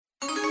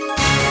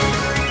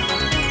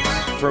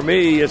for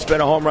me, it's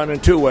been a home run in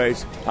two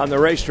ways, on the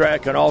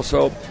racetrack and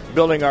also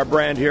building our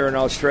brand here in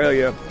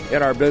Australia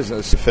in our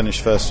business. We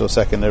finished first or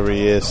second every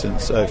year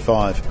since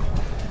 '05,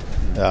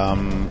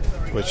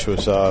 which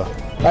was...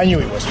 I knew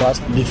it was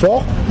fast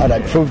before, and I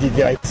proved it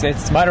very...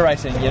 It's motor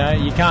racing, you know.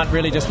 You can't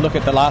really just look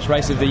at the last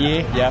race of the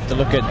year. You have to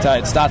look at...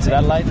 it starts at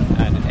Adelaide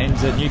and it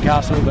ends at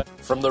Newcastle. But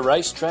from the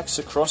racetracks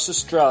across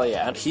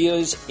Australia, and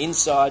here's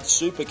Inside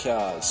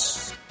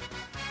Supercars.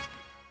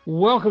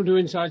 Welcome to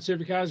Inside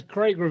Supercars.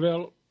 Craig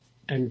Revell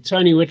and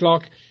Tony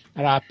Whitlock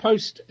at our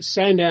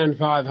post-Sandown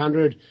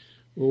 500.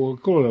 We'll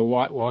call it a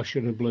whitewash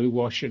and a blue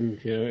wash,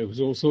 and it was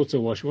all sorts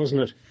of wash,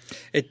 wasn't it?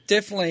 It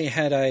definitely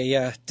had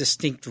a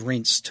distinct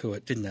rinse to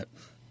it, didn't it?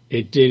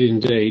 It did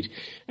indeed.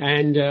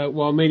 And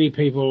while many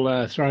people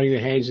are throwing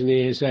their hands in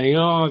the air saying,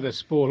 oh, the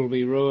sport will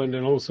be ruined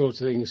and all sorts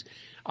of things,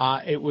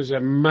 it was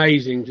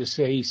amazing to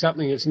see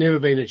something that's never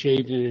been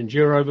achieved in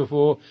Enduro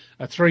before,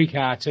 a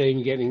three-car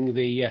team getting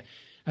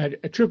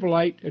a triple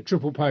eight, a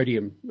triple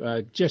podium.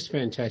 Just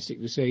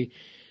fantastic to see.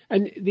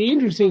 And the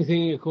interesting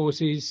thing, of course,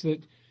 is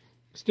that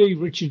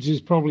Steve Richards is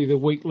probably the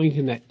weak link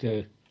in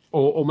that,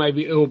 or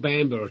maybe Earl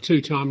Bamber, a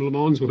two-time Le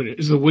Mans winner,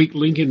 is the weak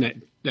link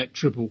in that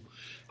triple.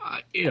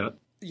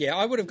 Yeah,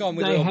 I would have gone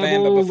with Earl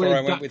Bamber before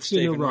I went with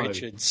Stephen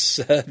Richards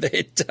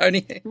there,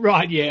 Tony.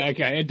 Right, yeah,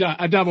 okay.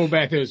 A double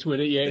Bathurst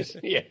winner, yes.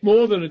 Yeah,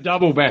 more than a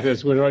double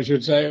Bathurst winner, I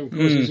should say. Of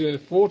course,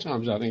 he's 4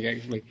 times, I think,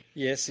 actually.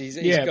 Yes, he's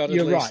got at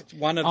least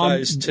one of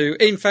those two.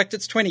 In fact,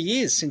 it's 20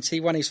 years since he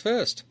won his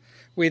first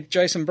with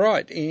Jason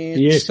Bright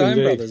in Stone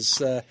indeed.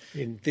 Brothers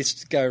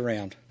this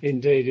go-round.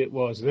 Indeed it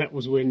was. And that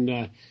was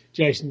when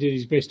Jason did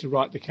his best to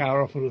write the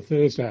car off on a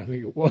Thursday, I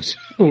think it was,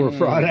 or a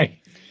Friday.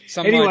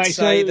 Some might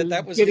say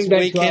that was his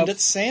weekend at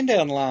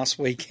Sandown last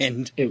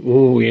weekend.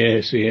 Oh,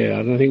 yes, yeah.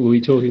 I don't think we'll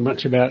be talking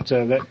much about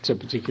that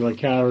particular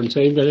car and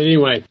team. But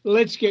anyway,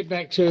 let's get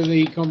back to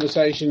the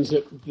conversations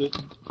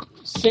that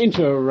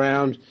centre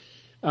around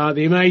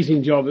the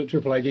amazing job that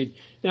Triple A did.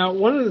 Now,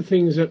 one of the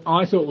things that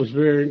I thought was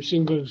very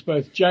interesting, because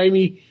both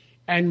Jamie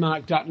and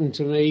Mark Dutton,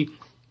 to me,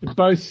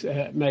 both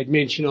made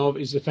mention of,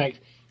 is the fact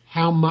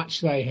how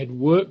much they had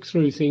worked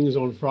through things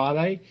on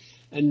Friday,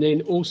 and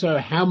then also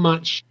how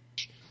much...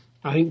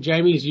 I think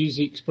Jamie's used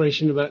the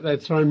expression about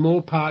they've thrown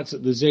more parts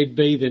at the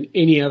ZB than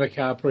any other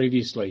car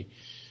previously.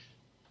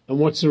 And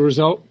what's the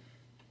result?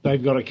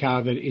 They've got a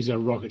car that is a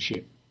rocket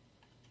ship.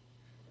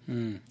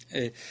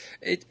 It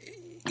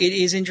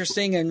is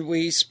interesting, and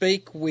we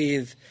speak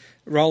with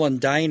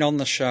Roland Dane on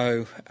the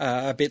show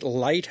a bit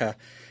later,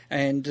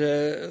 and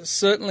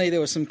certainly there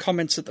were some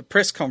comments at the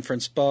press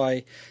conference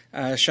by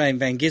Shane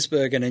Van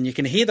Gisbergen, and you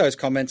can hear those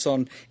comments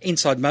on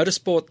Inside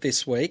Motorsport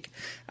this week,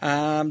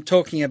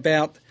 talking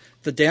about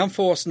the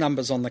downforce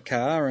numbers on the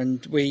car,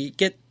 and we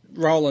get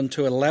Roland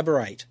to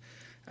elaborate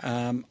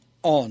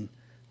on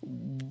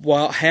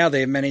how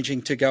they're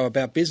managing to go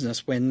about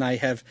business when they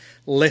have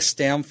less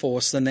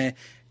downforce than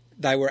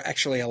they were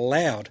actually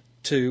allowed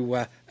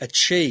to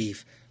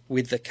achieve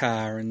with the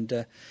car.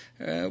 And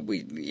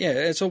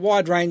it's a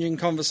wide-ranging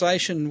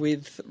conversation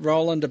with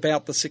Roland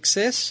about the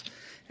success,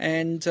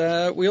 and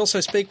we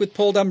also speak with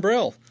Paul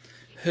Dumbrell,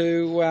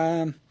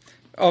 who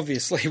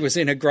obviously was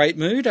in a great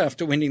mood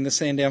after winning the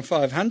Sandown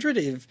 500.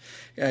 He'd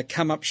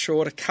come up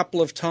short a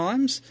couple of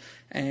times,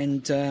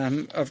 and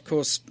of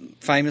course,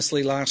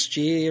 famously last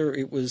year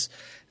it was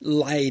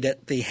laid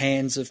at the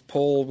hands of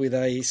Paul with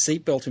a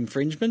seatbelt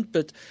infringement.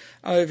 But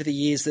over the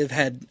years they've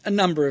had a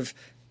number of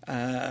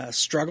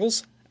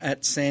struggles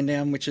at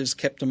Sandown, which has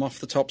kept them off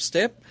the top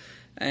step.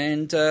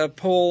 And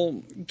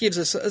Paul gives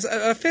us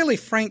a fairly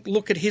frank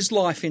look at his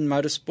life in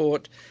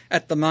motorsport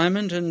at the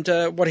moment and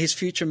what his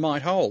future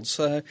might hold.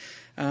 So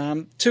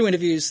 2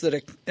 interviews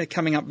that are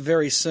coming up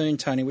very soon,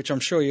 Tony, which I'm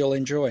sure you'll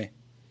enjoy.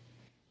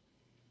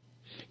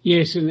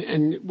 Yes,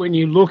 and when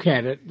you look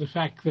at it, the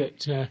fact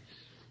that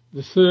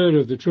the third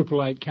of the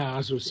Triple Eight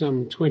cars was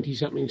some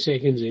 20-something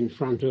seconds in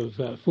front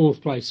of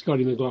fourth place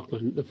Scotty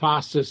McLaughlin, the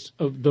fastest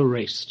of the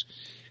rest.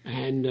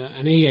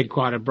 And he had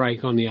quite a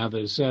break on the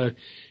others. So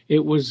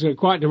it was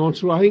quite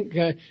demonstrable. I think,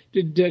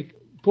 did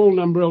Paul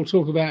Dumbrell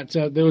talk about,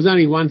 there was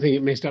only one thing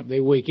that messed up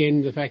their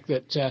weekend, the fact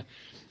that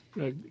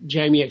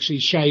Jamie actually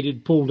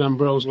shaded Paul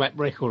Dumbrell's lap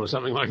record or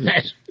something like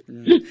that.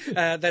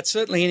 That's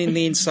certainly in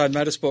the Inside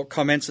Motorsport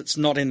comments. It's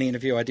not in the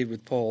interview I did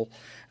with Paul.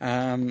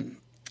 And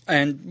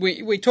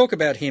we talk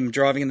about him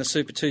driving in the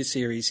Super 2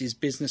 series, his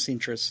business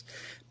interests,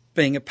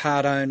 being a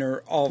part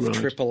owner of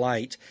Triple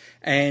Eight,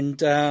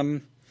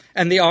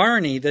 and the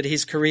irony that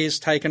his career's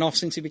taken off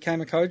since he became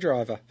a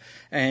co-driver.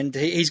 And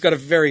he's got a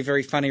very,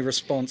 very funny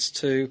response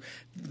to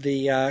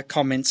the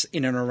comments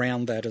in and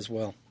around that as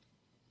well.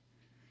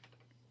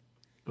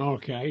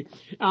 Okay.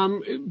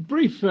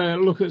 Brief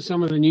look at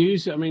some of the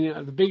news. I mean,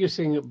 the biggest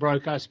thing that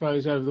broke, I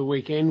suppose, over the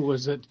weekend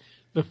was that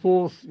the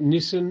fourth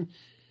Nissan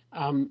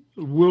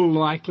will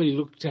likely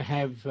look to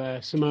have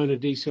Simona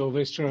Di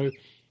Silvestro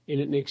in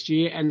it next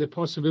year, and the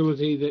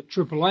possibility that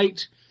Triple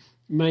Eight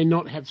may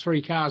not have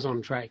 3 cars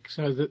on track,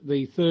 so that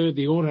the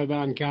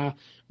Autobahn car,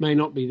 may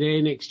not be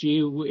there next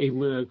year,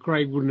 even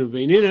Craig wouldn't have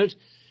been in it.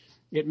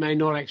 it may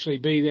not actually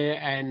be there,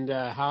 and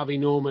Harvey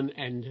Norman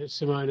and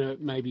Simona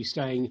may be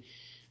staying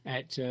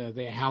at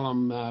their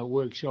Hallam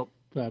workshop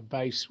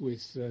base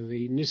with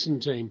the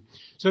Nissan team.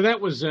 So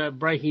that was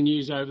breaking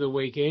news over the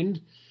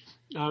weekend.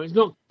 It's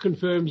not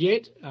confirmed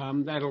yet.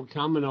 That'll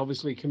come, and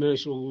obviously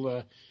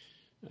commercial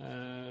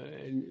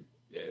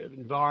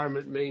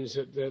environment means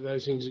that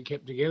those things are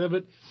kept together.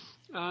 But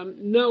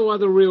no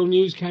other real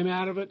news came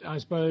out of it. I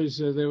suppose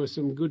there were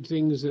some good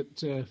things that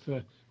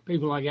for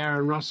people like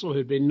Aaron Russell,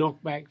 who'd been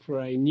knocked back for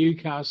a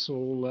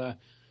Newcastle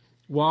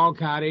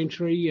wildcard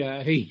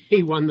entry.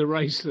 He won the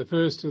race, the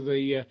first of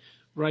the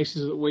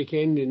races at the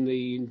weekend in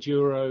the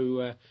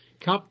Enduro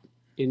Cup,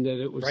 in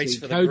that it was race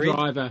the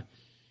co-driver.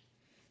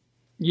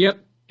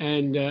 Yep,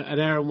 and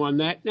Aaron won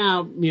that.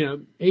 Now,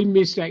 he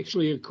missed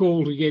actually a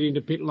call to get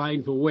into pit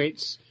lane for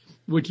wets,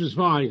 which was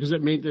fine because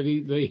it meant that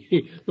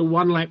the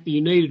one lap that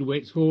you needed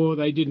wets for,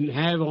 they didn't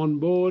have on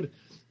board.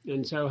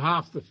 And so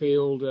half the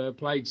field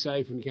played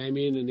safe and came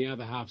in, and the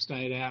other half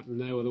stayed out, and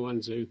they were the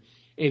ones who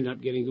ended up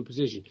getting good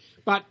position.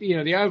 But,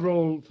 the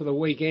overall for the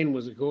weekend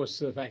was, of course,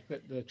 the fact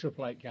that the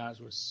Triple Eight cars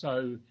were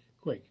so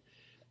quick.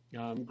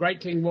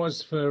 Great thing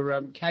was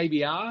for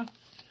KBR,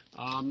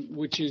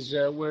 which is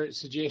where it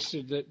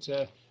suggested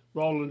that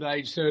Roland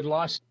Ade's third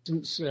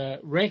licence,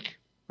 REC,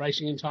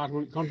 Racing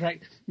Entitlement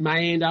Contract,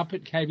 may end up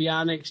at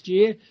KBR next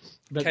year.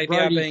 But KBR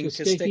Brody being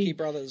Kostecki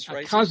Brothers a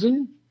Racing.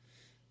 Cousin.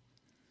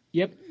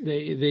 Yep,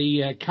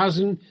 the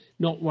cousin,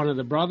 not one of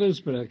the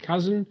brothers, but a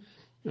cousin,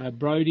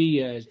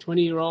 Brody, a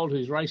 20-year-old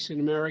who's raced in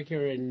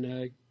America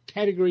in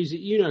categories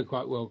that you know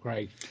quite well,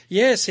 Craig.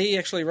 Yes, he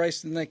actually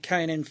raced in the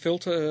K&N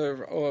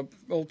Filter or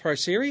All Pro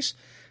Series,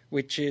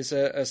 which is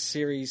a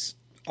series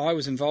I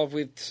was involved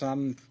with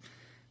some,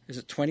 is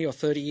it 20 or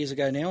 30 years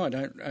ago now? I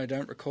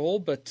don't recall,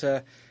 but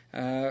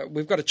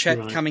we've got a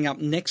chat coming up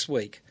next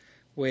week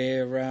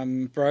where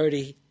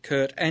Brody,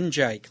 Kurt and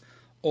Jake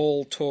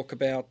all talk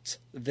about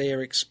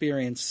their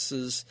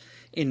experiences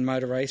in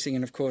motor racing.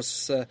 And, of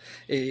course,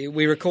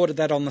 we recorded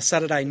that on the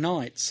Saturday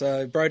night,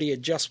 so Brody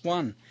had just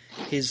won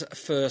his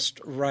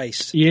first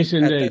race at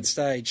that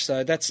stage.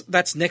 So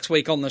that's next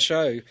week on the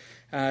show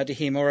to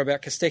hear more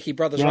about Kostecki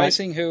Brothers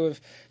Racing, who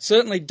have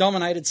certainly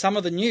dominated some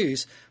of the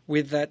news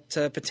with that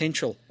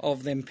potential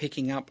of them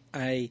picking up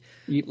a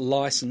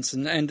licence.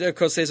 And, of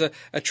course, there's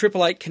a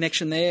Triple Eight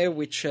connection there,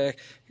 which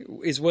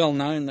is well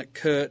known that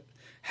Kurt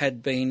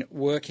had been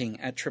working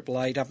at Triple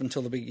Eight up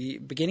until the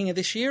beginning of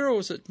this year, or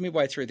was it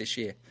midway through this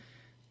year?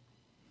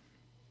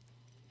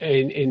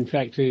 In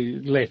fact, he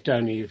left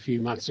only a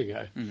few months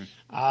ago.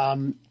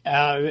 Mm-hmm.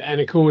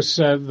 And, of course,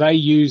 they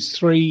use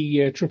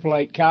 3 Triple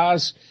Eight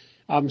cars,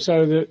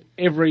 so that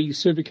every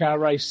supercar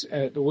race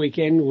at the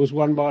weekend was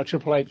won by a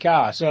Triple Eight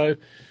car. So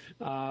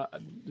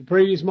the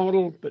previous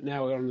model, but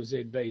now we're on the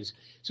ZBs.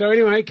 So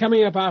anyway,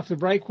 coming up after the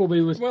break, we'll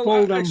be with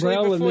Paul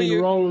Dumbrell and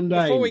then Roland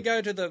Dane. Before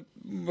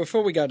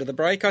we go to the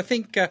break, I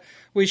think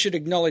we should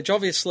acknowledge,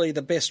 obviously,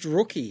 the best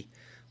rookie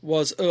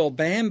was Earl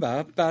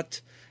Bamber, but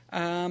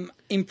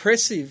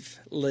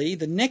impressively,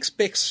 the next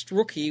best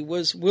rookie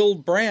was Will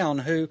Brown,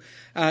 who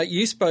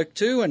you spoke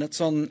to, and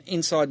it's on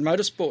Inside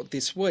Motorsport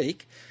this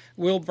week.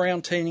 Will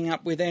Brown teaming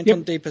up with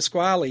Anton De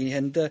Pasquale,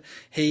 and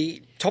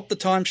he topped the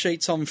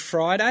timesheets on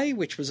Friday,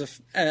 which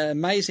was an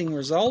amazing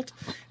result,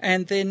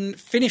 and then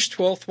finished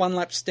 12th, 1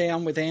 lap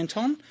down with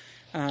Anton.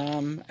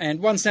 And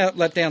 1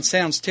 lap down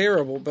sounds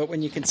terrible, but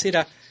when you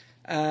consider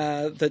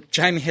that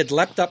Jamie had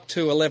lapped up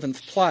to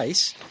 11th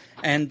place,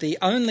 and the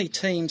only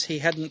teams he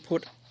hadn't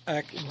put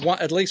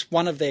at least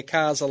one of their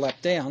cars a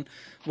lap down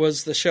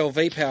was the Shell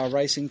V-Power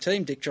Racing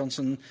team, Dick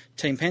Johnson,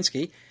 Team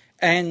Penske,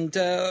 and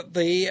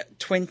the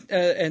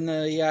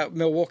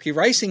Milwaukee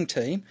Racing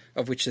team,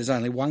 of which there's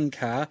only one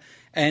car,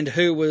 and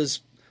who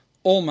was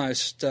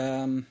almost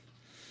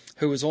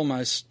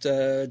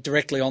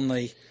directly on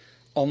the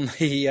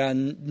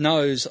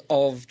nose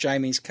of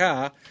Jamie's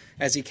car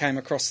as he came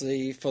across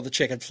for the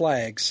checkered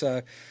flag.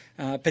 So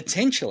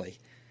potentially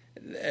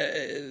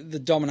the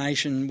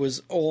domination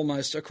was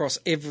almost across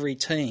every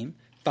team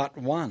but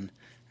one.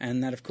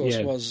 And that, of course,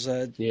 was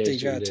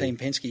DJR Team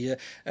Penske.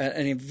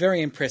 A very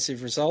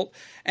impressive result.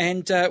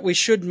 And we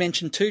should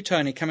mention too,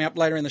 Tony, coming up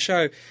later in the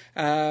show,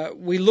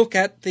 we look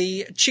at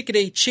the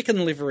Chickadee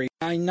chicken livery.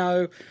 I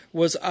know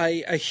was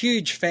a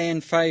huge fan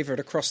favourite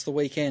across the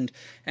weekend,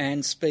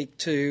 and speak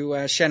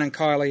to Shannon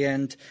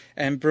Kiley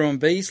and Bruin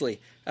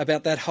Beasley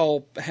about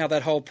how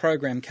that whole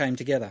program came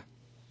together.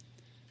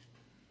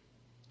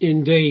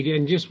 Indeed,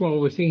 and just while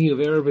we're thinking of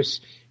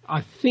Erebus,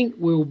 I think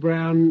Will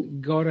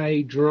Brown got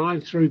a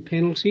drive-through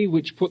penalty,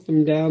 which put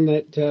them down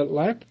that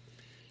lap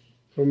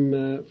from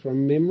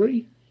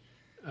memory,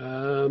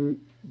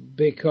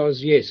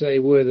 because yes, they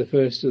were the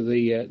first of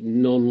the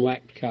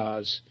non-lapped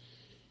cars,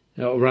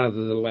 or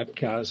rather the lapped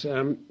cars.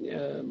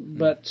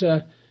 But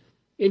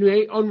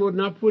anyway, onward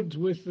and upwards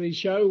with the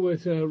show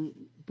with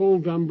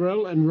Paul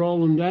Dumbrell and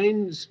Roland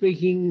Dane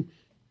speaking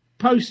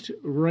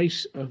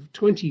post-race of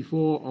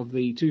 24 of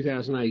the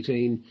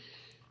 2018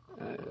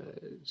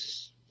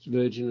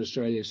 Virgin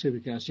Australia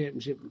Supercars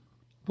Championship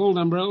Paul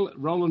Dumbrell,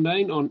 Roland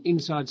Dane on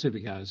Inside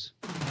Supercars.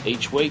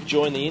 Each week,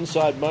 join the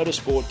Inside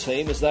Motorsport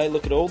team as they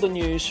look at all the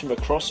news from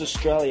across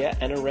Australia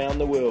and around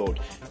the world.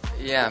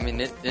 Yeah, I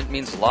mean, it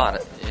means a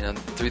lot. You know,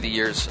 through the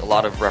years, a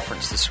lot of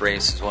reference this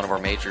race as one of our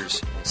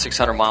majors.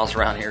 600 miles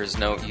around here is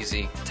no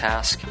easy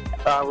task.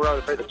 We're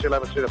able to beat the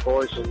 211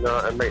 boys and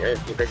meet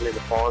Anthony Begley in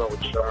the final,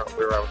 which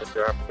we were able to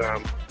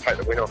take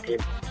the win off him.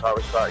 So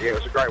it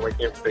was a great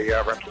weekend for the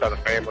Rapstada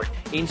family.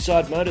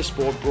 Inside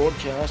Motorsport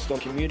broadcast on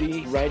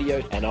community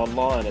radio and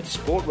online at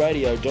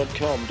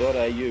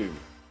sportradio.com.au.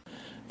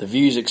 The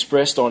views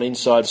expressed on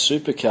Inside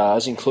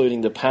Supercars,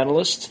 including the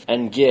panellists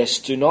and guests,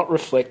 do not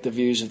reflect the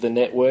views of the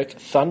network,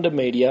 Thunder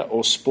Media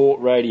or Sport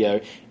Radio.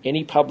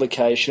 Any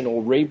publication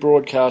or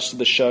rebroadcast of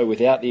the show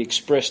without the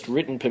expressed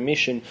written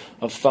permission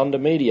of Thunder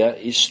Media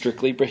is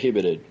strictly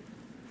prohibited.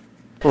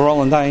 Well,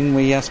 Roland Dane,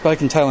 we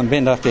spoke in tail and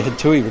bend after you had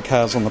 2 of your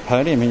cars on the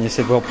podium, and you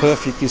said, well,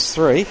 perfect is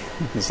 3.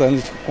 There's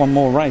only one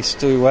more race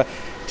to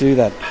do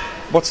that.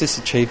 What's this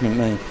achievement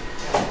mean?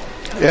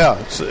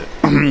 Yeah,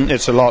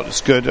 it's a lot.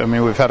 It's good. I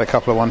mean, we've had a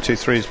couple of 1, 2,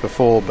 3s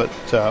before, but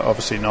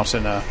obviously not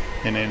in an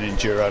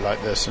enduro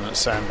like this and at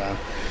Sandown.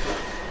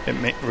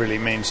 It really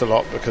means a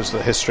lot because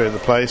the history of the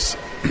place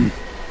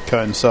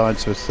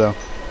coincides with the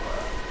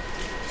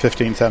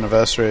 15th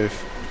anniversary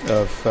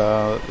of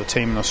the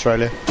team in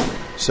Australia.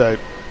 So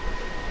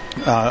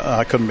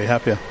I couldn't be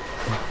happier.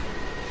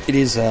 It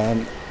is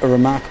a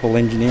remarkable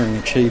engineering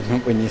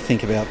achievement when you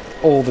think about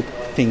all the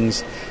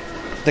things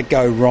that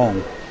go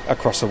wrong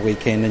across a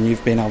weekend, and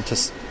you've been able to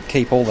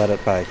keep all that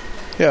at bay.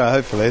 Yeah,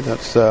 hopefully.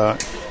 That's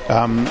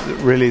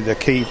really the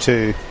key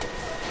to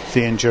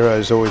the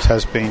Enduros always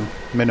has been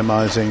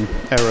minimising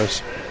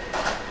errors.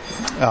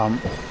 And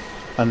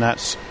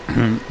that's,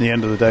 at the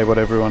end of the day, what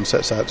everyone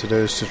sets out to do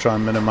is to try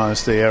and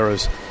minimise the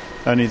errors.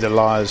 Only the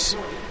liars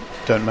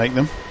don't make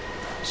them.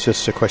 It's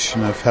just a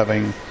question of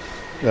having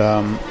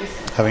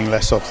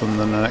less of them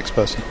than the next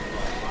person.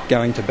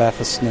 Going to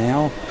Bathurst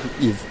now,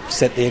 you've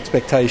set the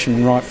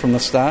expectation right from the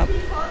start.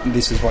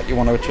 This is what you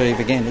want to achieve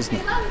again, isn't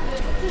it?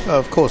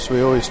 Of course,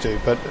 we always do,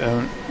 but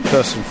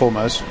first and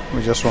foremost,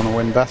 we just want to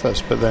win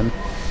Bathurst, but then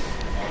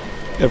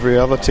every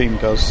other team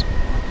does,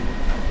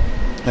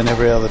 and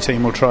every other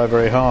team will try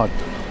very hard.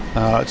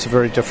 It's a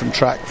very different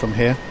track from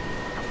here,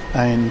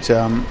 and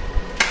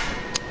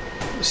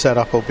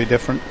setup will be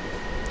different.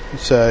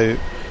 So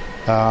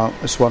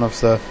it's one of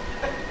the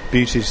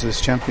beauties of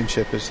this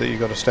championship is that you've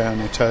got to stay on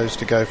your toes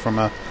to go from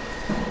a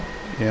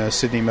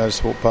Sydney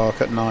Motorsport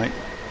Park at night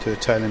to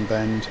Tailem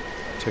Bend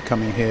to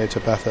coming here to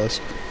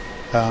Bathurst.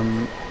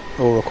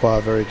 All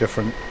require very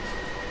different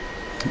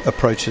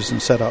approaches and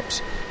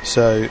setups.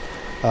 So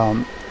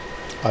I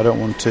don't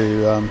want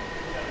to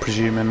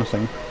presume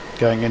anything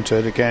going into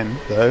it again,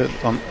 though.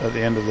 At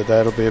the end of the day,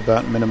 it'll be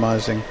about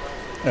minimising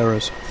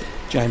errors.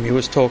 Jamie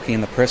was talking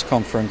in the press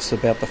conference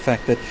about the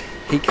fact that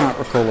he can't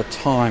recall a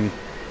time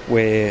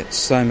where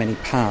so many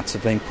parts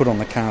have been put on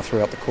the car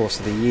throughout the course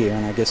of the year,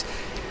 and I guess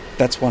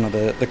that's one of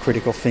the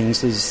critical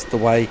things is the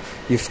way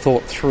you've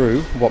thought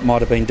through what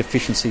might have been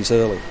deficiencies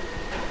early.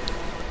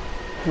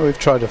 Well, we've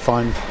tried to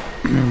find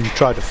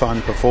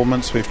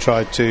performance. We've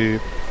tried to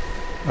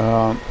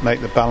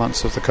make the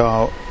balance of the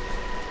car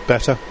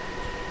better,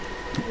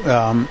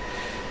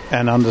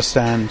 and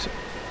understand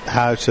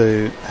how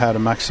to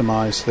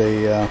maximise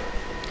the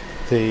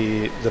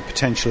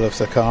potential of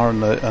the car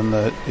and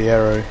the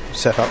aero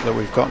setup that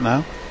we've got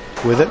now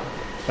with it.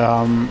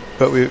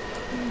 But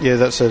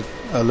that's a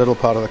little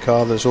part of the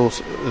car. There's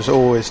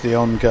always the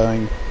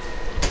ongoing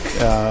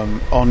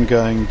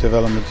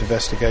development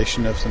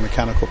investigation of the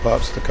mechanical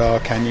parts of the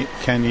car.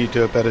 Can you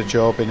do a better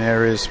job in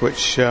areas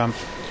which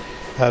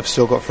have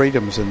still got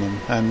freedoms in them,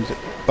 and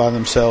by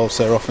themselves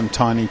they're often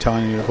tiny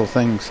little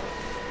things.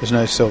 There's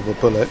no silver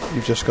bullet.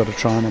 You've just got to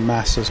try and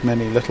amass as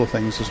many little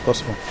things as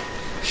possible.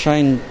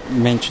 Shane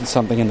mentioned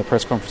something in the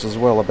press conference as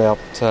well about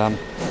the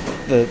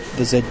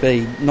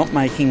ZB not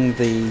making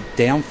the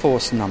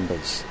downforce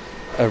numbers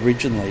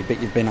originally,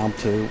 but you've been able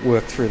to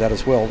work through that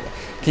as well.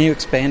 Can you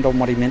expand on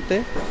what he meant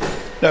there?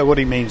 No, what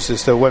he means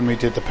is that when we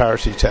did the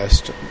parity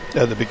test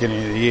at the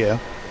beginning of the year,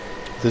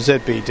 the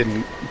ZB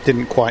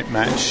didn't quite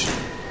match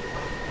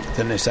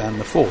the Nissan,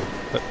 the Ford.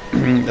 But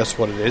that's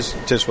what it is.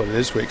 It is what it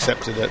is. We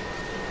accepted it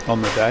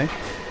on the day.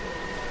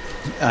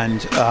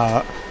 And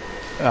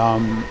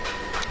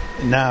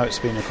now it's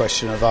been a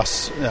question of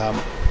us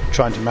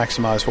trying to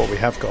maximise what we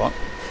have got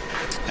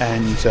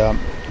and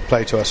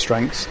play to our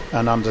strengths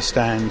and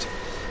understand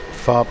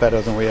far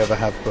better than we ever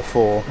have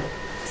before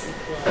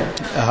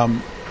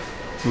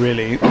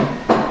really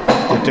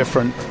the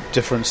different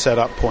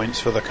setup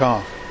points for the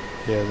car.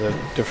 The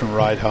different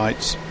ride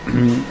heights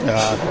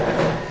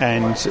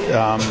and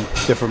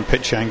different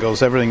pitch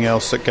angles, everything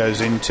else that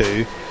goes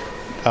into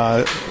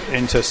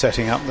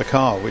setting up the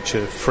car, which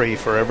are free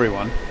for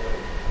everyone.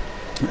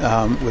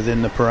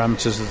 Within the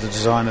parameters of the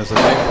design of the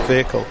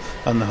vehicle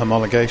and the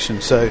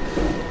homologation. So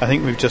I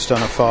think we've just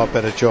done a far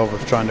better job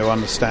of trying to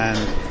understand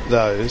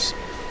those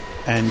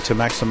and to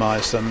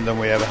maximise them than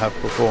we ever have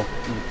before.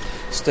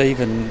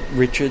 Stephen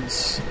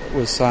Richards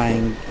was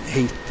saying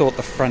he thought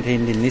the front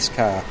end in this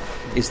car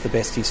is the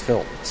best he's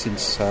felt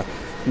since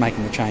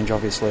making the change,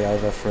 obviously,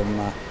 over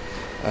from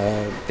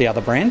the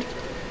other brand,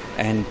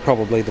 and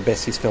probably the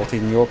best he's felt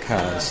in your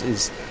cars.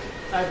 Is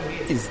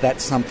that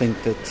something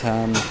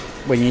that,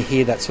 when you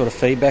hear that sort of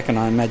feedback, and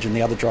I imagine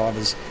the other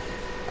drivers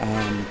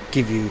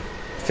give you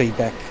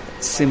feedback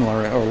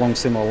similar or along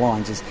similar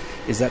lines,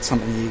 is that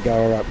something you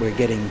go, all right, we're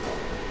getting,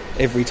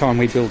 every time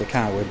we build a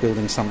car, we're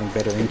building something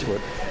better into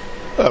it?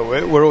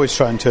 Well, we're always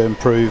trying to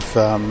improve,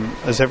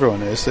 as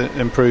everyone is,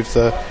 improve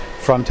the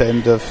front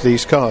end of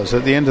these cars.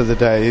 At the end of the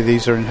day,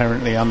 these are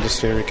inherently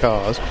understeer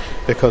cars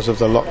because of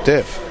the lock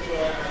diff.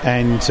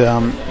 And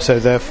so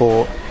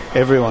therefore,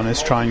 everyone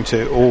is trying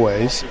to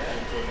always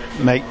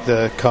make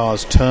the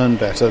cars turn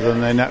better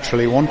than they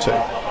naturally want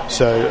to.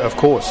 So, of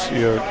course,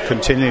 you're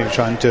continually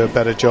trying to do a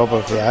better job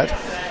of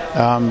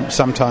that.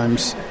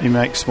 Sometimes you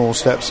make small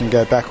steps and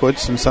go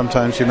backwards, and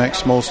sometimes you make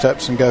small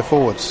steps and go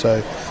forwards.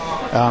 So,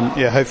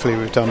 hopefully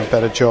we've done a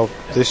better job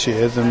this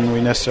year than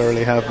we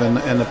necessarily have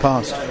in the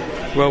past.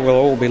 Well, we'll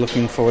all be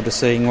looking forward to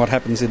seeing what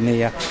happens in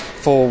the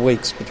 4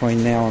 weeks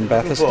between now and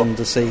Bathurst, and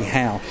to see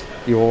how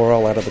you all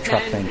roll out of the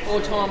truck then.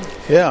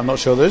 Yeah, I'm not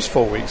sure there's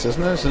 4 weeks, isn't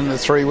there? Isn't it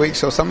 3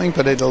 weeks or something?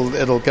 But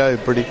it'll go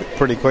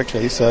pretty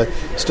quickly, so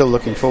still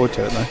looking forward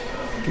to it though.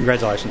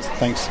 Congratulations.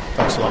 Thanks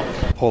a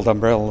lot. Paul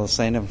Dumbrell, the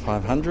Sandham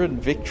 500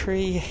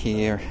 victory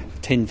here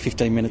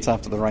 10-15 minutes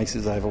after the race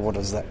is over. What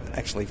does that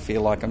actually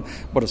feel like, and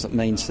what does it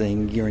mean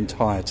seeing your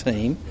entire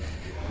team,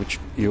 which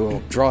you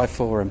will drive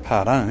for and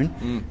part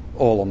own,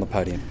 all on the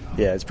podium?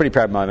 Yeah, it's a pretty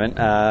proud moment.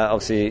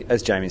 Obviously,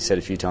 as Jamie said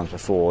a few times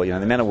before, the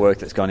amount of work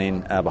that's gone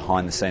in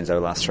behind the scenes over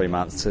the last 3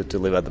 months to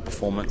deliver the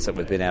performance that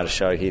we've been able to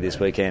show here this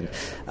weekend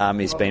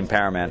has been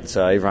paramount.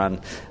 So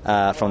everyone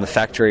from the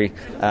factory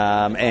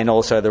and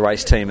also the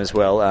race team as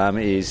well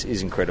is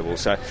incredible.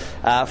 So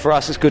for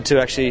us, it's good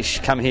to actually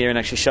come here and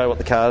actually show what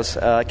the cars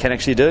can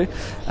actually do.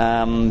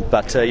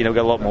 But we've got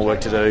a lot more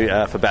work to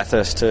do for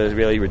Bathurst to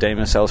really redeem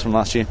ourselves from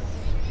last year.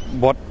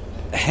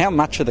 How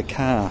much of the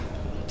car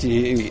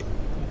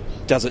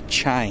does it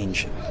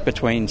change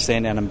between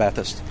Sandown and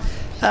Bathurst?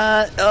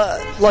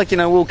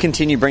 We'll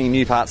continue bringing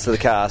new parts to the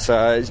car.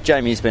 So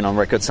Jamie's been on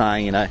record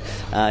saying,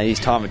 his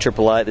time at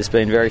Triple Eight, there's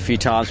been very few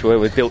times where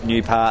we've built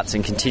new parts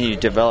and continued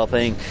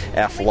developing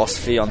our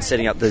philosophy on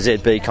setting up the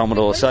ZB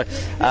Commodore. So,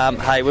 we've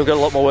got a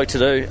lot more work to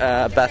do.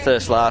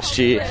 Bathurst last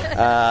year,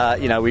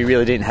 we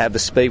really didn't have the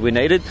speed we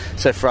needed.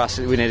 So for us,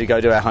 we need to go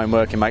do our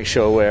homework and make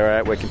sure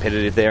we're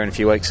competitive there in a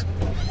few weeks.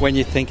 When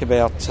you think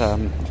about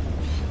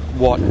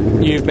what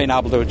you've been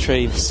able to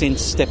achieve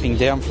since stepping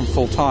down from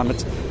full-time,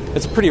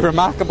 it's a pretty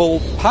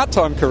remarkable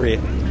part-time career.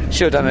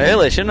 Should have done it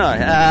earlier, shouldn't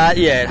I?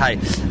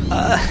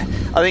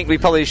 I think we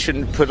probably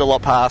shouldn't put a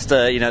lot past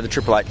the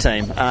Triple Eight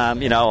team. I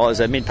was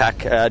a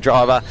mid-pack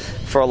driver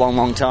for a long,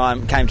 long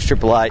time. Came to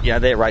Triple Eight.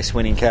 They're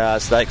race-winning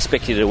cars. They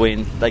expect you to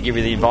win. They give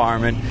you the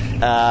environment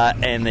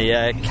and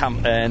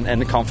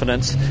the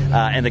confidence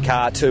and the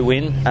car to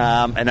win,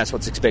 and that's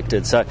what's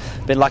expected. So,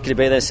 been lucky to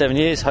be there 7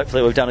 years.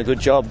 Hopefully, we've done a good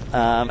job,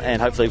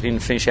 and hopefully, we can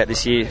finish out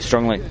this year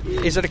strongly.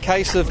 Is it a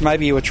case of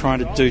maybe you were trying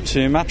to do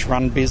too much,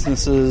 run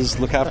businesses,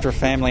 look after a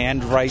family,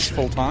 and race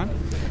full-time?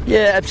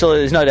 Yeah,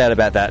 absolutely. There's no doubt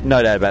about that.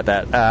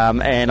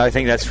 And I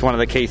think that's one of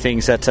the key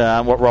things that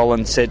what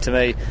Roland said to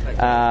me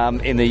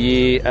in the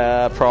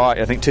year prior.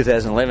 I think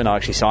 2011, I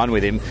actually signed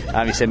with him.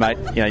 He said, mate,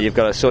 you've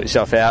got to sort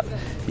yourself out.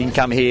 You can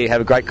come here,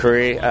 have a great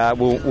career.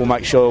 We'll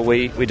make sure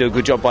we do a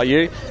good job by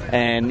you.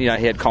 And he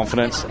had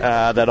confidence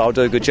that I'll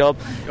do a good job.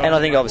 And I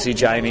think obviously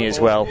Jamie as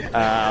well. Jamie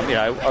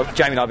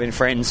and I have been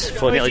friends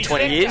for nearly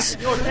 20 years.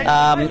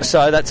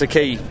 So that's a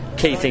key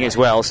thing as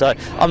well. So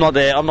I'm not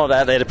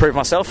out there to prove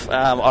myself.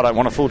 I don't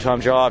want a full-time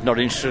drive, not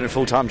interested in a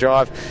full-time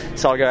drive.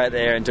 So I go out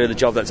there and do the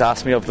job that's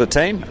asked me of the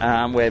team,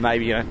 where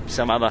maybe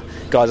some other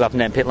guys up and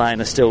down pit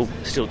lane are still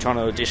trying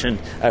to audition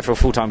for a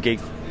full-time gig.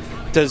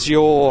 Does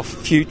your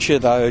future,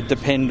 though,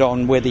 depend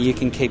on whether you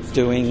can keep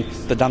doing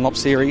the Dunlop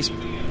Series?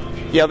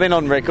 Yeah, I've been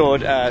on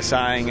record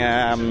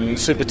saying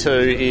Super 2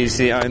 is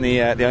the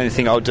only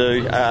thing I'll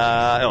do.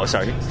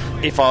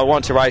 If I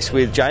want to race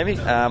with Jamie,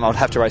 I'd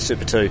have to race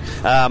Super 2.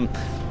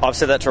 I've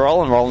said that to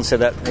Roland. Roland said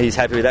that he's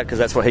happy with that because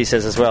that's what he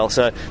says as well.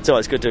 So it's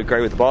always good to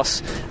agree with the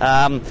boss.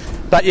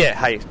 But yeah,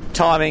 hey,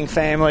 timing,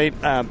 family,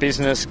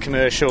 business,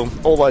 commercial,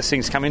 all those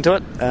things come into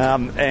it.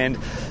 And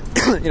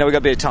we've got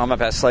a bit of time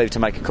up our sleeve to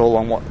make a call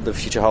on what the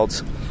future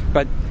holds.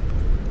 But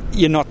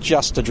you're not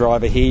just a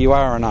driver here, you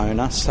are an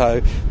owner,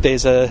 so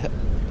there's a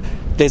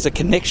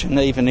connection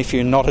even if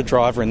you're not a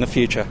driver in the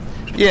future.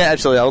 Yeah,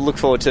 absolutely. I'll look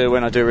forward to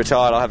when I do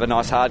retire, I'll have a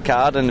nice hard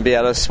card and be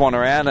able to swan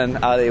around, and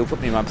he'll put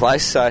me in my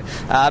place. So,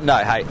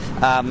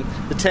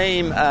 the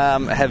team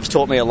have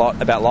taught me a lot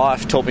about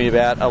life, taught me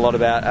a lot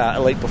about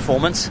elite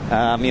performance.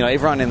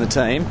 Everyone in the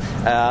team,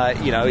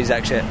 is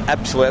actually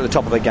absolutely at the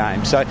top of the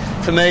game. So,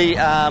 for me,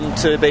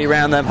 to be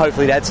around them,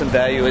 hopefully to add some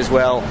value as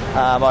well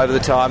over the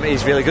time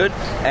is really good,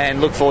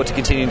 and look forward to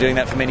continuing doing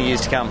that for many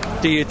years to come.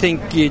 Do you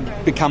think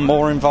you'd become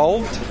more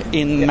involved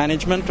in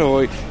management,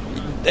 or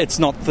it's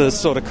not the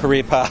sort of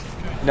career path?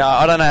 No,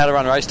 I don't know how to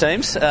run race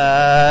teams. So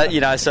I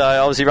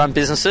obviously run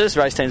businesses.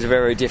 Race teams are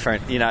very, very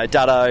different.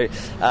 Dutto,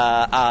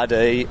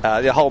 RD,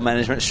 the whole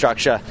management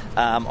structure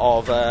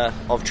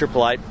of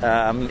Triple Eight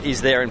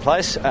is there in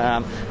place.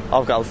 I've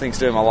got other things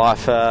to do in my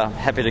life.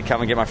 Happy to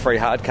come and get my free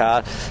hard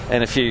card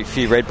and a few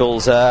Red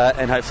Bulls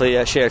and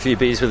hopefully share a few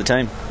beers with the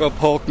team. Well,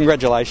 Paul,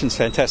 congratulations.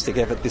 Fantastic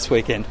effort this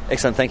weekend.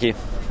 Excellent, thank you.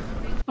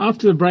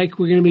 After the break,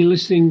 we're going to be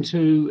listening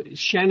to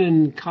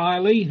Shannon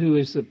Kiley, who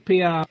is the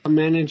PR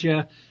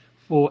manager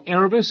for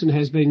Erebus and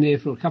has been there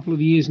for a couple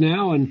of years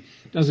now and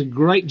does a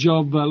great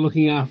job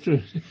looking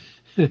after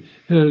her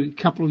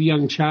couple of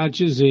young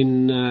chargers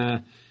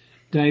in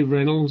Dave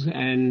Reynolds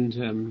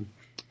and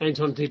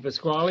Anton Di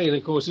Pasquale. And,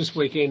 of course, this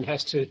weekend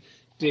has to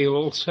deal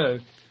also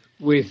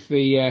with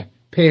the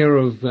pair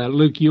of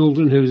Luke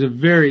Youlden, who's a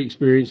very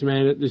experienced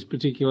man at this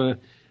particular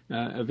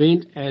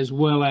event, as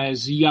well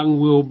as young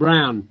Will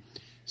Brown.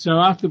 So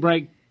after the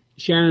break,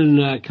 Shannon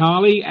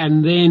Kiley,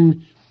 and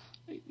then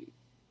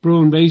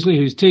Bruin Beasley,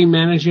 who's team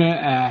manager,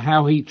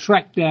 how he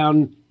tracked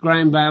down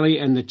Graham Bailey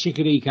and the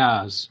Chickadee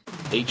cars.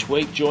 Each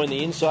week, join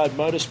the Inside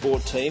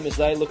Motorsport team as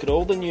they look at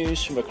all the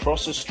news from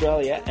across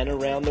Australia and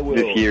around the world.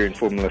 This year in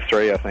Formula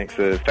 3, I think,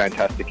 is a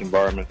fantastic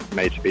environment for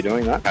me to be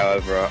doing that.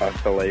 However, I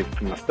believe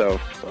for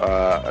myself,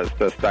 a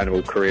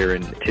sustainable career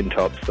in tin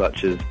tops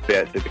such as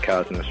V8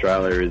 Supercars in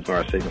Australia is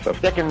where I see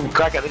myself. Second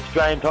crack at the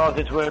Australian title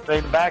since we've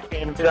been back,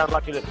 and a bit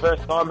unlucky the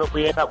first time, but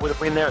we end up with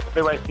a win there at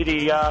Speedway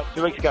City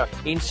 2 weeks ago.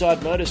 Inside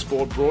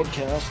Motorsport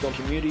broadcast on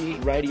community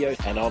radio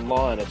and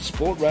online at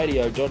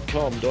sportradio.com.au.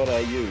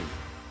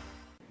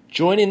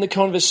 Join in the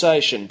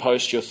conversation,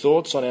 post your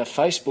thoughts on our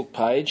Facebook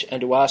page,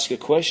 and to ask a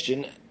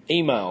question,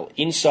 email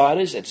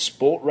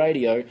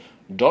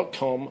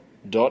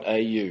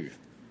insiders@sportradio.com.au.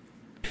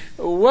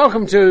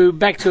 Welcome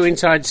back to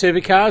Inside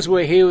Supercars.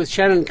 We're here with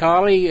Shannon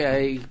Kiley,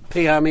 a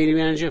PR media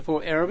manager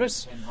for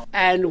Erebus,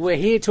 and we're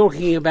here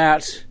talking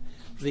about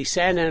the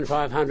Sandown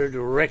 500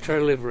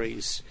 retro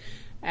liveries.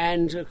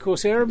 And, of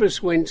course,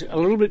 Erebus went a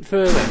little bit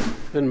further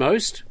than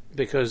most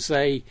because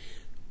they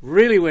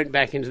really went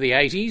back into the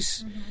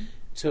 80s.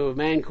 To a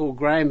man called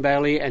Graham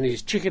Bailey and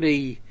his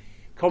Chickadee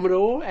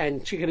Commodore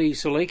and Chickadee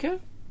Celica.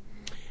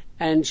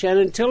 And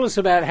Shannon, tell us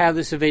about how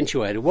this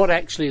eventuated. What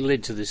actually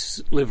led to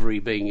this livery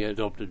being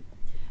adopted?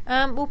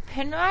 Well,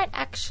 Penrite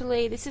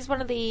actually, this is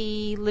one of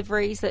the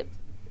liveries that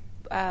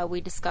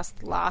we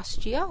discussed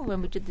last year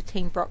when we did the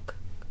Team Brock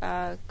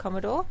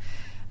Commodore.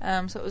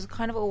 So it was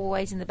kind of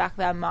always in the back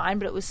of our mind,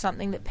 but it was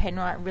something that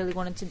Penrite really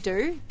wanted to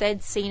do.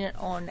 They'd seen it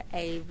on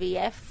a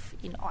VF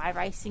in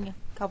iRacing a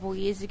couple of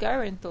years ago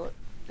and thought,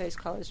 those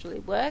colours really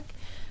work,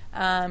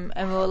 and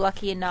we were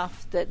lucky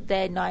enough that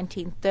their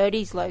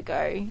 1930s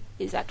logo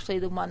is actually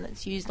the one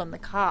that's used on the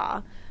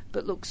car,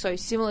 but looks so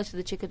similar to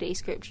the Chickadee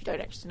script you don't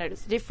actually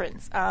notice the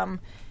difference. And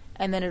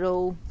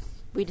then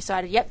we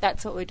decided, yep,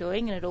 that's what we're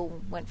doing, and it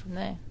all went from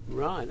there.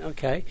 Right,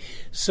 okay.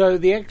 So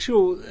the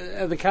actual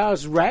the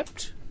car's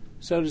wrapped,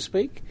 so to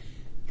speak?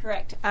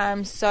 Correct.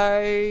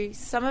 So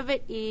some of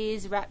it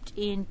is wrapped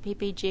in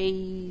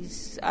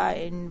PPG's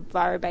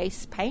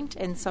Envirobase paint,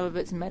 and some of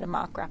it's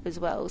Metamark wrap as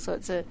well. So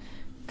it's a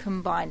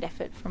combined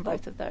effort from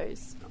both of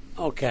those.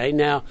 Okay.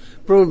 Now,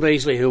 Bruin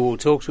Beasley, who we'll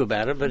talk to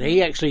about it, but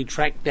he actually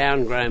tracked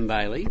down Graham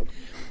Bailey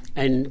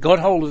and got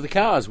hold of the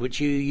cars,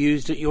 which you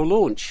used at your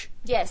launch.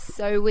 Yes.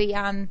 So we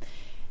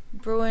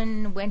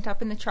Bruin went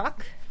up in the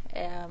truck.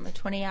 A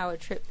 20-hour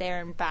trip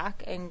there and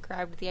back, and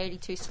grabbed the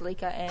 82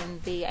 Celica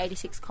and the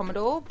 86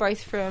 Commodore,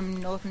 both from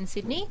Northern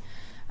Sydney,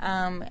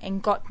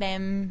 and got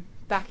them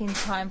back in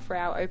time for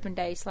our open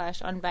day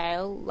 /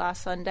 unveil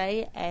last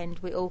Sunday. And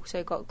we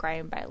also got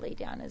Graham Bailey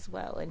down as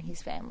well and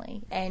his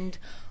family, and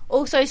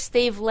also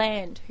Steve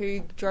Land,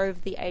 who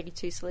drove the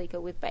 82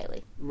 Celica with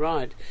Bailey.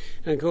 Right.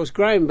 And of course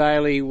Graham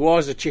Bailey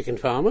was a chicken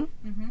farmer,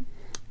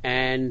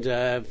 and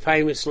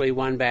famously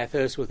won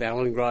Bathurst with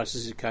Alan Grice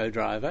as a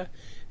co-driver.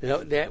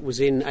 That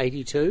was in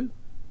 82?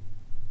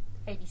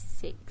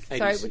 86.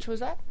 Sorry, which was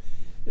that?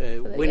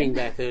 Winning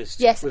Bathurst.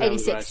 Yes,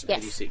 86. Yes.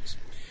 86.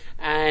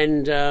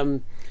 And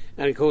of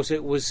course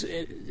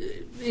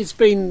it's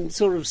been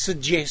sort of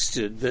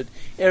suggested that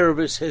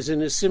Erebus has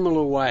in a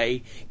similar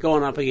way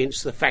gone up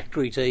against the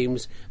factory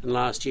teams and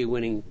last year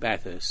winning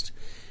Bathurst.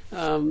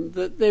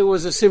 That there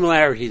was a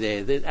similarity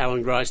there, that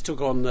Alan Grice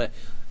took on the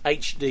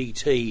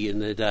HDT in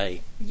the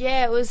day.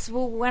 Yeah, it was.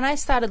 Well, when I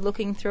started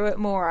looking through it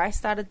more, I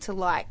started to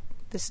like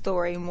the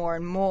story more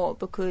and more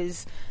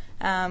because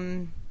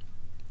I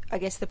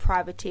guess the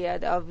privateer,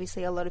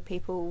 obviously a lot of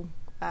people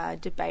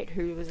debate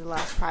who was the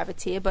last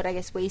privateer, but I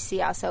guess we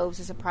see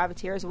ourselves as a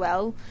privateer as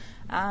well.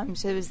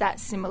 So there was that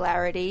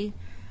similarity.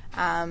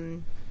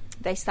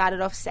 They started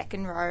off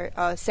second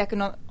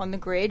on the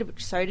grid,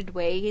 which so did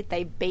we.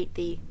 They beat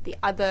the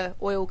other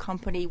oil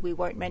company we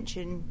won't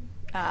mention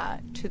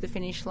to the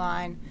finish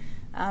line.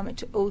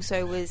 It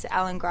also was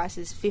Alan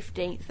Grice's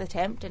 15th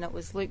attempt, and it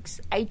was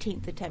Luke's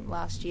 18th attempt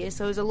last year.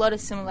 So there's a lot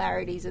of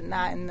similarities in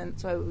that, and then,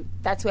 so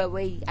that's where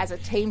we, as a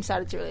team,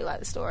 started to really like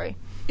the story.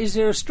 Is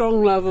there a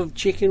strong love of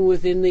chicken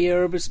within the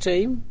Erebus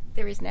team?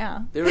 There is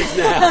now. There is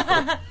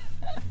now.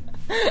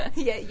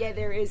 Yeah,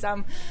 there is.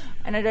 And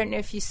I don't know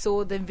if you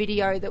saw the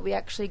video that we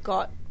actually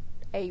got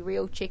a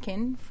real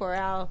chicken for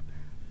our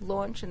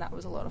launch, and that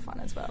was a lot of fun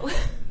as well.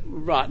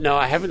 Right, no,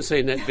 I haven't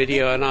seen that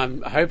video, and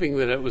I'm hoping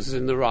that it was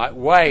in the right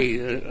way,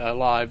 a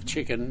live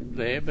chicken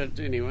there, but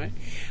anyway.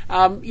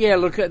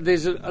 Look,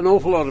 there's an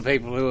awful lot of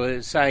people who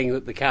are saying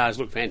that the cars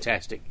look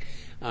fantastic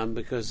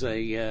because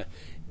they...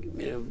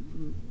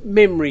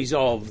 memories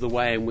of the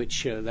way in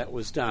which that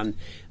was done.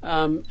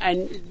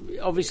 And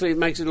obviously it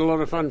makes it a lot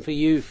of fun for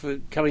you for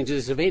coming to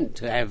this event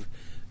to have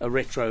a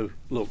retro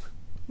look.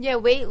 Yeah,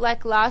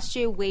 last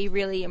year we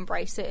really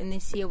embraced it, and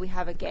this year we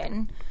have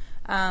again.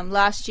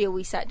 Last year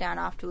we sat down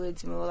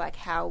afterwards and we were like,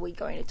 how are we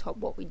going to top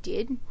what we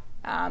did?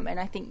 And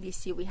I think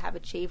this year we have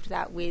achieved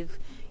that with,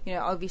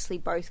 obviously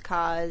both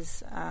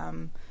cars.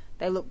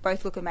 They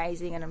both look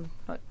amazing, and I'm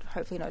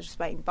hopefully not just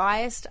being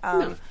biased.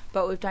 No.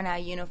 But we've done our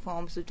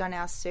uniforms, we've done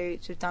our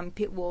suits, we've done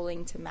pit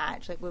walling to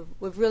match. Like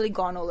we've really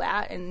gone all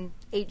out, and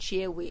each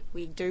year we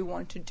do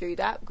want to do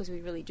that because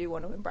we really do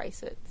want to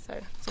embrace it. So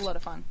it's a lot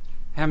of fun.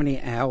 How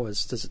many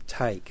hours does it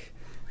take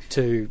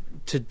to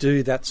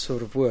do that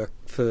sort of work,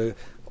 for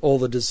all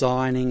the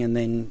designing and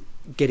then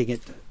getting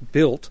it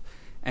built?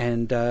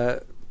 And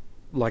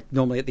like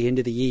normally at the end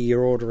of the year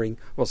you're ordering,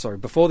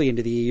 before the end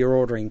of the year you're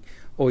ordering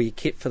all your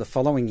kit for the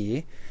following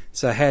year.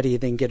 So how do you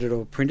then get it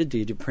all printed? Do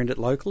you print it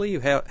locally?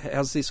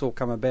 How's this all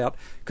come about?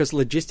 Because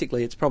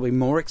logistically it's probably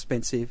more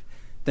expensive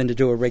than to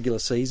do a regular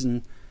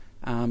season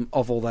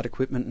of all that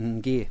equipment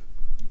and gear.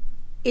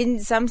 In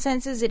some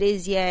senses it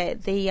is, yeah.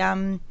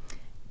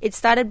 It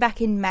started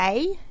back in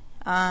May,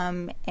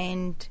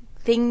 and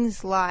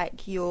things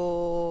like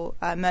your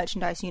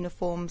merchandise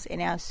uniforms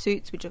and our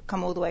suits, which have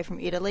come all the way from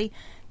Italy,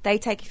 they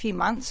take a few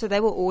months, so they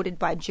were ordered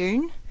by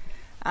June.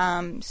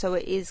 So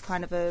it is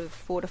kind of a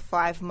 4 to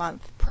 5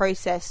 month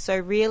process. So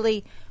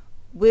really,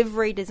 we've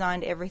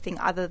redesigned everything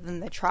other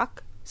than the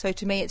truck. So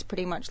to me, it's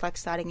pretty much like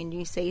starting a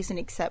new season,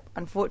 except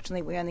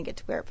unfortunately we only get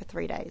to wear it for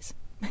 3 days.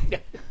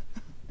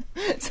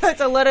 So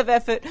it's a lot of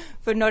effort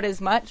for not as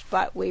much,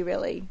 but we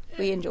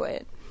enjoy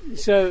it.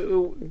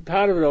 So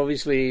part of it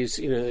obviously is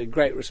a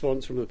great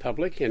response from the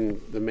public and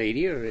the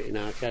media. In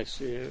our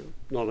case,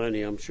 not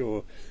only I'm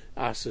sure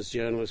us as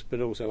journalists,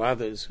 but also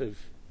others have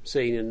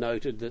seen and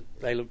noted that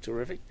they look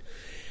terrific.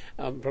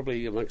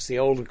 Probably amongst the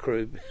older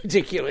crew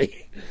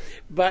particularly.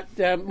 But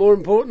more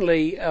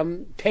importantly,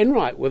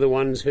 Penrite were the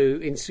ones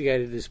who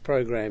instigated this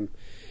program.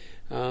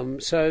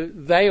 So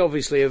they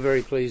obviously are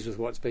very pleased with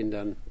what's been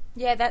done.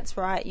 Yeah, that's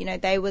right.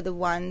 They were the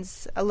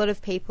ones. A lot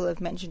of people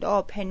have mentioned,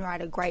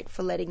 Penrite are great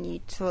for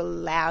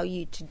allow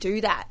you to do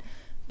that.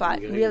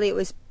 But really it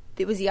was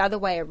the other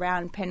way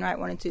around. Penrite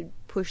wanted to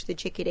push the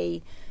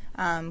Chickadee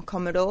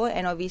Commodore,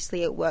 and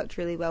obviously it worked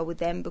really well with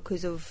them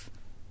because of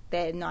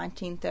their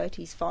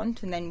 1930s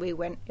font, and then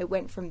it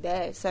went from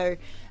there. So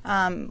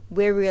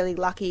we're really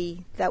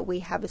lucky that we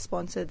have a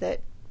sponsor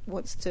that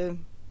wants to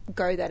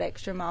go that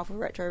extra mile for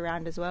Retro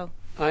Round as well.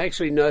 I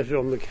actually noted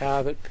on the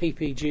car that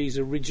PPG's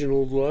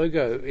original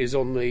logo is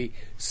on the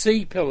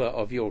C-pillar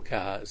of your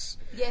cars.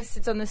 Yes,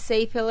 it's on the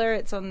C-pillar.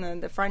 It's on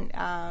the front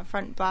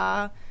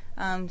bar.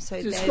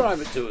 So describe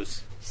it to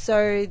us.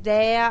 So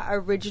their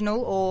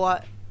original, or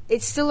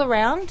it's still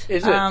around.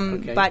 Is it?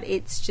 Okay. But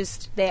it's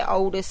just their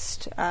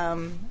oldest,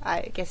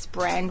 I guess,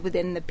 brand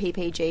within the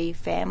PPG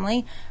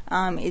family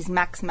is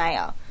Max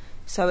Mayer.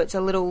 So it's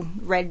a little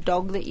red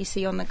dog that you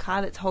see on the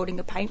car that's holding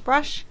a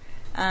paintbrush.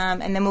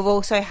 And then we've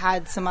also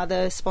had some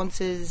other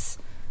sponsors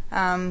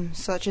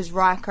such as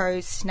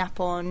Ryco,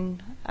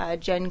 Snap-on,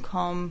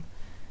 Gencom,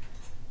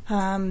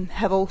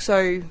 have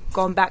also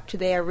gone back to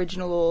their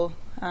original or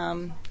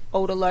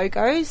older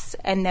logos.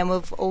 And then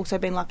we've also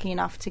been lucky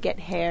enough to get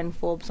Hare and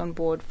Forbes on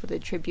board for the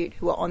tribute,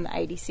 who were on the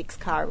 86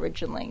 car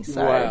originally.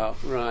 So wow,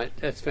 right,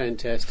 that's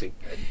fantastic.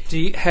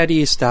 How do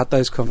you start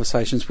those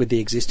conversations with the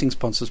existing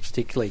sponsors,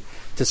 particularly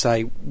to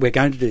say, we're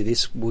going to do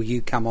this, will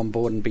you come on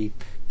board and be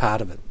part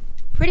of it?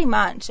 Pretty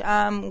much.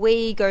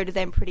 We go to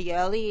them pretty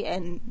early,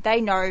 and they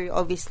know,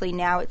 obviously,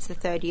 now it's the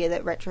third year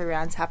that Retro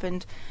Rounds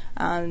happened.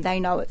 They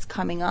know it's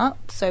coming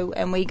up,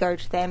 and we go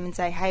to them and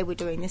say, hey, we're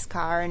doing this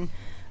car, and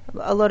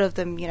a lot of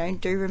them,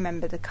 do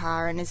remember the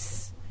car, and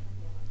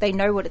they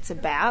know what it's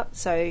about,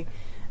 so,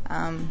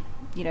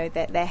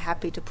 they're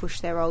happy to push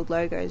their old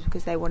logos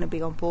because they want to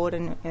be on board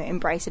and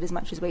embrace it as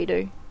much as we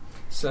do.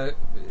 So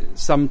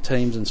some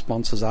teams and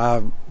sponsors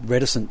are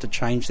reticent to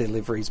change their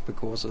liveries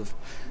because of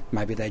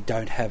maybe they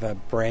don't have a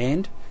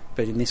brand,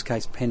 but in this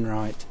case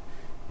Penrite,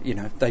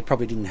 they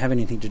probably didn't have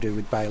anything to do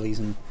with Bailey's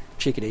and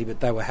Chickadee, but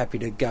they were happy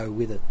to go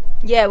with it.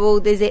 Yeah, well,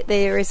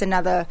 there is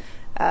another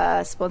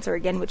sponsor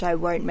again, which I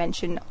won't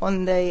mention,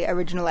 on the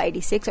original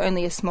 86,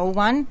 only a small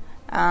one,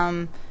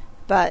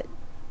 but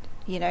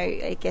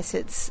I guess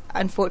it's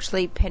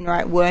unfortunately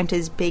Penrite weren't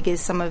as big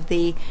as some of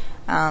the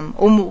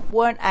or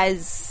weren't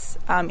as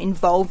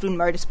involved in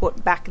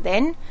motorsport back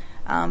then,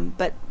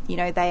 but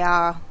they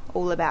are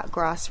all about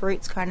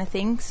grassroots kind of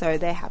thing, so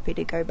they're happy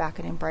to go back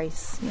and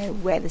embrace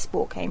where the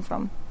sport came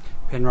from.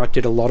 Penrite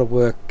did a lot of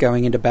work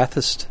going into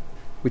Bathurst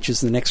which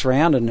is the next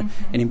round and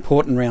an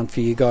important round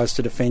for you guys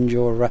to defend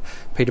your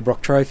Peter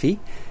Brock Trophy.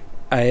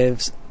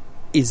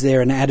 Is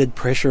there an added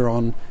pressure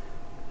on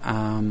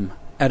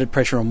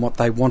what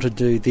they want to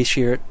do this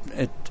year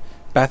at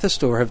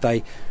Bathurst, or have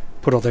they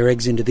put all their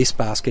eggs into this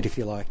basket, if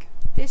you like?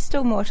 There's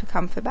still more to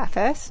come for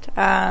Bathurst.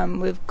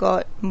 We've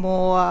got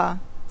more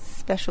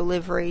special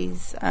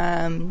liveries,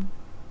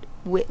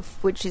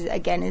 which is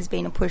again has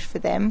been a push for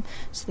them.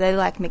 So they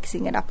like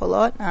mixing it up a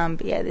lot.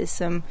 But yeah, there's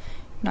some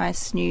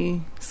nice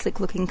new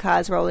slick-looking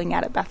cars rolling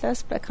out at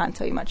Bathurst, but I can't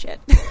tell you much yet.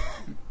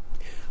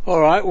 All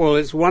right, well,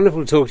 it's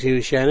wonderful to talk to you,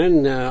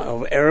 Shannon,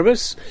 of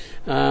Erebus.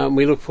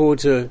 We look forward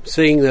to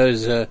seeing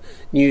those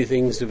new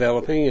things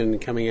developing and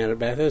coming out at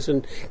Bathurst.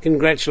 And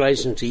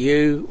congratulations to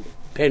you,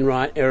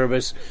 Penrite,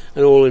 Erebus,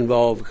 and all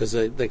involved, because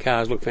the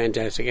cars look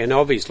fantastic. And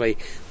obviously,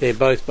 they're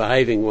both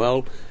behaving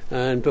well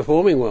and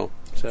performing well.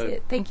 So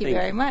Thank you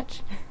very much.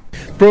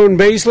 Bruin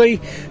Beasley,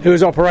 who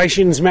is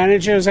operations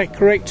manager, is that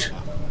correct?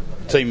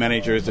 Team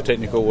manager is the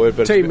technical word,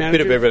 but Team a manager.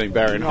 bit of everything,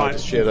 Barry, and I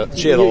just share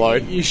the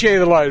load. You share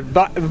the load,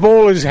 but the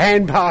ball is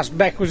hand passed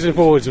backwards and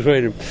forwards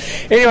between them.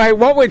 Anyway,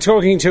 what we're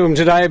talking to them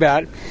today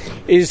about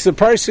is the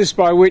process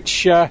by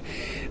which came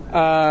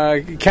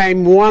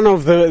one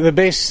of the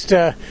best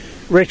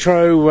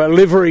retro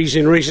liveries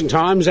in recent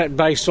times, that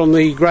based on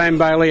the Graham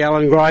Bailey,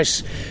 Alan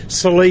Grice,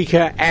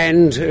 Celica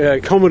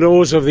and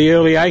Commodores of the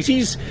early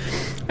 80s.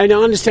 And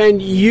I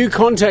understand you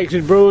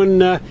contacted Bruin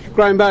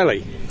Graham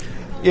Bailey.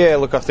 Yeah,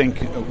 look, I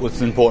think it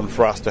was important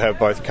for us to have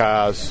both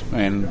cars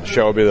and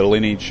show a bit of the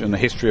lineage and the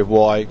history of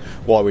why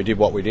we did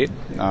what we did.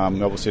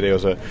 Obviously, there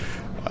was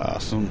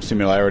some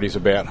similarities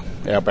about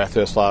our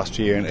Bathurst last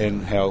year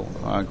and how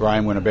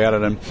Graham went about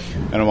it. And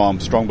I'm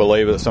a strong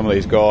believer that some of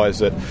these guys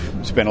that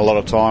spent a lot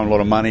of time, a lot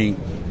of money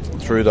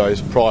through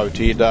those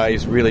privateer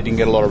days really didn't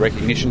get a lot of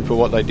recognition for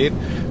what they did.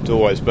 It's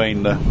always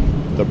been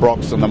the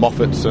Brocks and the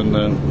Moffats and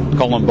the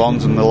Colin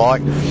Bonds and the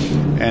like.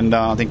 And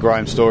I think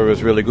Graham's story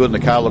was really good, and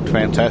the car looked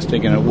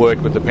fantastic, and it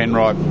worked with the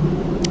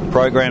Penrite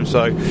program.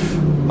 So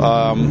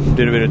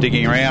did a bit of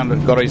digging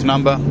around, got his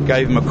number,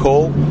 gave him a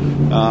call.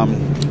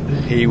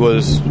 He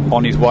was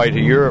on his way to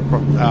Europe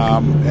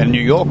and New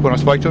York when I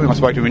spoke to him. I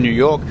spoke to him in New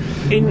York.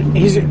 In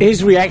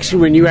his reaction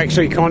when you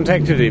actually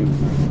contacted him?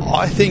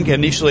 I think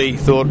initially he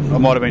thought I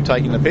might have been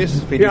taking the piss.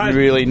 He didn't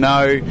really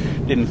know,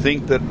 didn't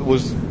think that it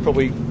was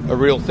probably a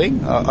real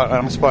thing.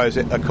 I suppose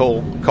a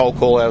cold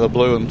call out of the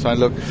blue and saying,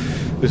 look,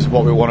 this is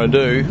what we want to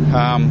do.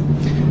 What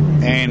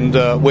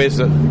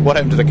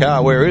happened to the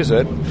car? Where is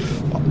it?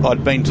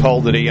 I'd been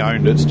told that he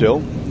owned it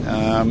still.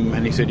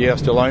 And he said, yeah, I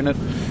still own it.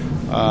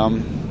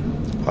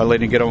 I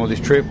let him get on with his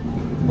trip.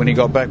 When he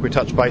got back, we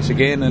touched base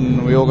again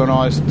and we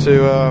organised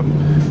to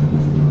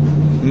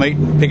meet,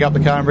 pick up the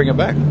car and bring it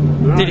back.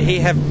 Did he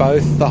have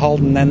both the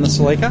Holden and the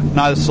Celica?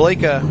 No, the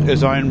Celica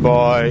is owned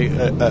by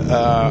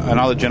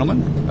another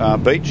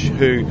gentleman, Beach,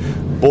 who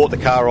bought the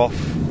car off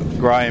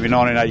Graham in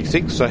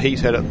 1986, so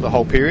he's had it the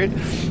whole period.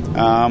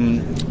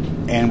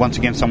 And once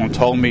again, someone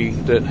told me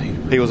that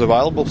he was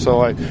available,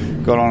 so I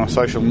got on a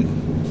social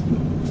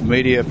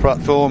media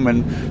platform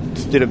and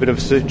did a bit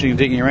of searching,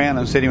 digging around,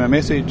 and sent him a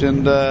message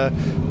and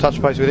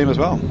touched base with him as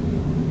well.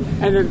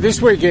 And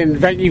this weekend, in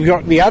fact, you've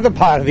got the other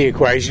part of the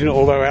equation,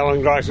 although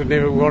Alan Grice would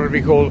never want to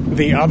be called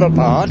the other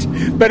part.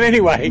 But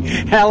anyway,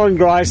 Alan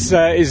Grice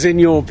is in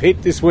your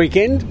pit this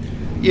weekend.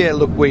 Yeah,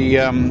 look,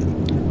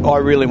 I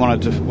really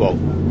wanted to,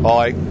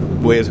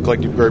 we as a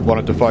collective group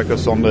wanted to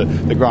focus on the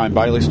Graham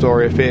Bailey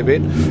story a fair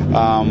bit,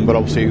 but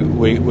obviously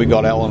we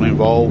got Alan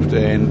involved,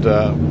 and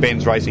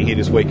Ben's racing here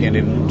this weekend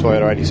in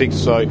Toyota 86,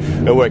 so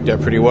it worked out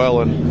pretty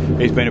well,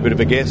 and he's been a bit of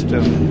a guest,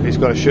 and he's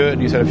got a shirt,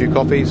 and he's had a few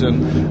coffees,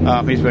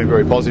 and he's been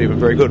very positive and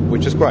very good,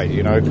 which is great,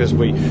 because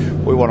we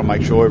want to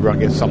make sure everyone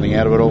gets something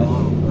out of it all.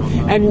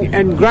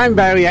 And Graham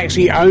Bailey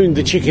actually owned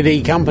the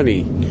Chickadee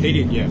company.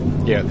 He did, yeah.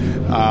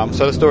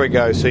 So the story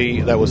goes,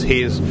 that was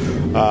his,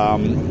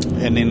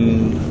 and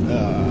then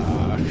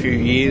a few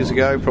years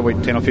ago, probably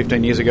 10 or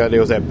 15 years ago, there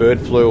was that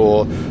bird flu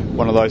or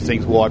one of those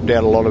things wiped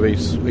out a lot of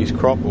his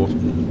crop, or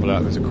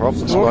was it crop?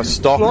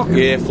 Stock. Flock.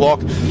 Yeah,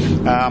 flock.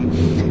 And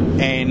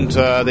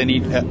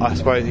then I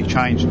suppose he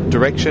changed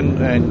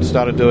direction and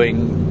started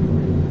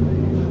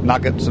doing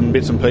nuggets and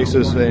bits and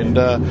pieces, and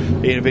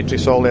he eventually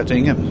sold out to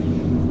Ingham.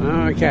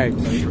 Okay. So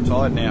he's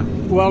retired now.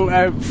 Well,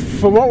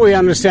 from what we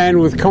understand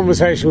with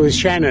conversation with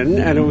Shannon,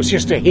 and it was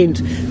just a hint,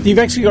 you've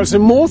actually got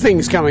some more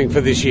things coming for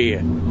this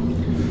year.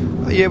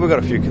 Yeah, we've got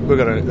a few.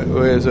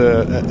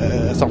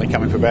 There's something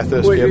coming for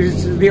Bathurst. Well,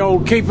 it's the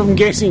old keep them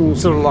guessing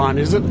sort of line,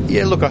 is it?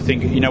 Yeah, look, I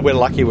think we're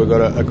lucky we've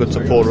got a good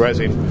supporter, as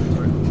in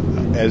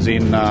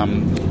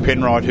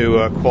Penrite, who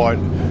are quite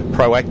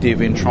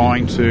proactive in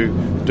trying to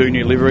do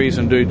new liveries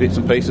and do bits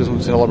and pieces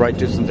and celebrate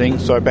different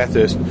things. So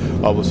Bathurst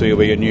obviously will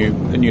be a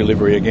new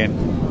livery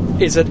again.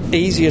 Is it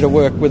easier to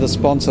work with a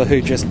sponsor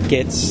who just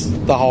gets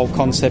the whole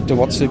concept of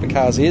what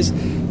supercars is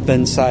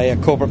than, say, a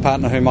corporate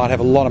partner who might have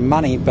a lot of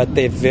money but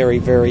they're very,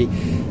 very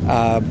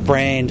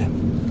brand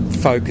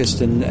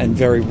focused and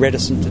very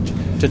reticent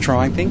to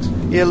trying things?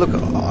 Yeah, look,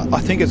 I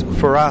think it's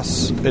for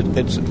us.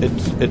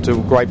 It's a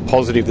great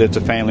positive that it's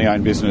a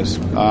family-owned business.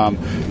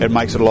 It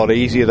makes it a lot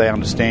easier. They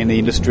understand the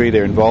industry.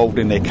 They're involved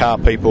in their car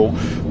people.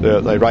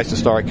 They race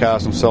historic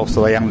cars themselves,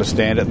 so they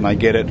understand it and they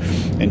get it.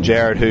 And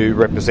Jared, who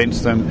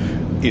represents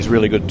them, is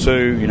really good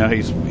too. You know,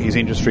 he's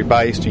industry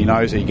based. He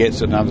knows it, he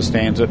gets it and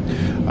understands it.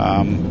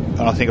 And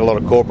I think a lot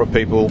of corporate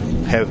people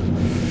have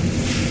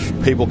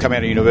people come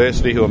out of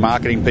university who are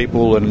marketing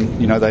people,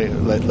 and you know they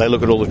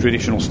look at all the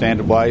traditional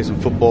standard ways in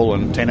football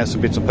and tennis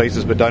and bits and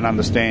pieces, but don't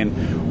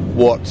understand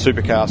what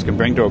supercars can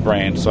bring to a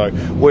brand. So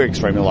we're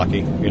extremely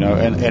lucky, you know,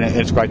 and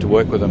it's great to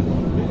work with them.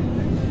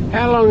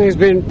 How long has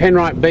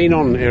Penrite been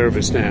on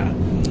Erebus now?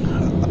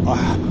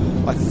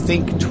 I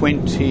think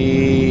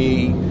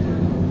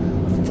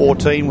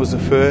 2014 was the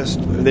first,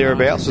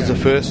 thereabouts, was the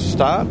first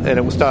start, and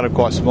it was started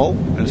quite small,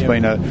 and it's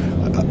been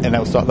they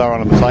were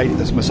on a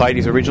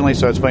Mercedes originally,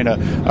 so it's been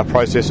a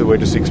process that we're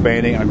just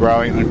expanding and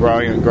growing and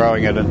growing and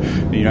growing it.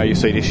 And you know, you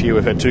see this year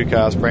we've had 2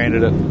 cars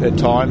branded at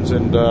times,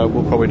 and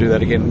we'll probably do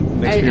that again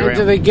next year. And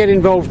do they get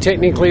involved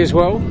technically as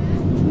well?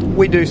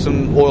 We do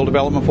some oil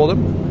development for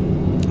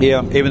them.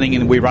 Yeah,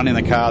 everything we run in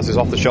the cars is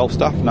off-the-shelf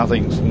stuff,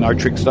 no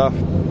trick stuff.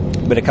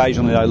 But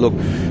occasionally they look,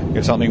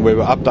 if something we've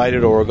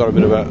updated or got a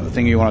bit of a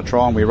thing you want to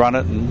try, and we run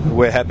it, and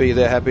we're happy,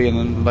 they're happy, and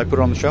then they put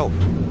it on the shelf.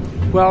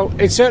 Well,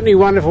 it's certainly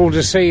wonderful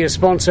to see a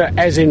sponsor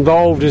as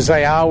involved as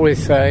they are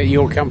with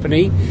your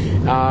company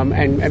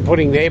and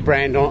putting their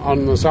brand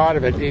on the side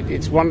of it.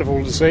 It's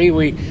wonderful to see.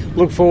 We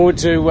look forward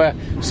to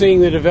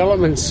seeing the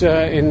developments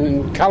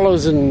in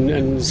colours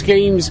and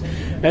schemes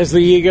as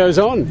the year goes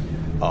on.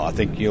 Oh, I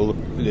think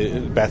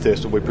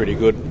Bathurst will be pretty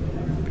good.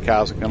 The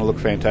cars are going to look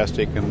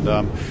fantastic, and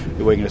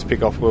if we can just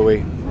pick off where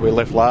we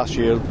left last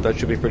year, that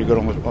should be pretty good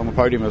on the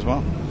podium as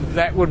well.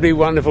 That would be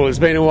wonderful. It's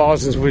been a while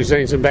since we've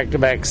seen some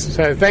back-to-backs.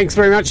 So thanks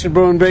very much to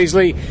Bruin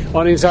Beasley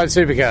on Inside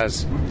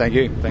Supercars. Thank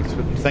you. Thanks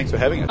for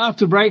having us.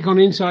 After break on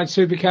Inside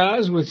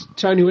Supercars with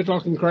Tony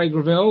Whitlock and Craig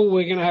Gravel,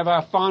 we're going to have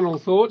our final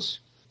thoughts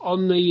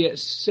on the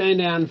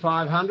Sandown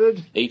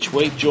 500. Each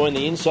week, join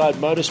the Inside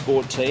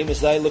Motorsport team as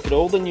they look at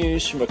all the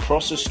news from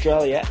across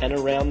Australia and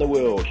around the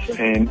world.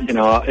 And, you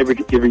know, every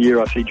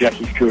year I see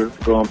Jackie Stewart at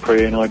the Grand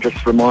Prix, and I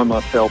just remind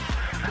myself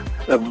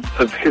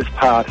of his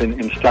part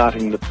in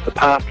starting the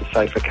path to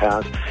safer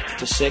cars.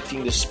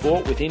 Dissecting the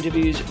sport with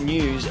interviews,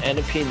 news and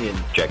opinion.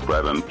 Jack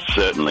Brabham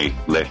certainly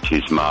left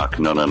his mark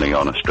not only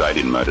on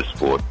Australian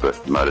motorsport but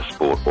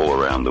motorsport all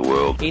around the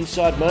world.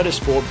 Inside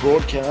Motorsport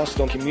broadcast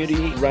on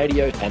community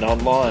radio and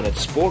online at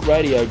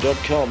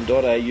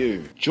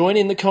sportradio.com.au. Join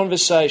in the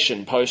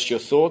conversation. Post your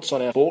thoughts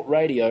on our Sport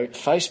Radio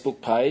Facebook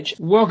page.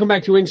 Welcome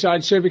back to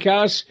Inside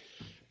Supercars.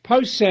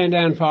 Post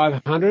Sandown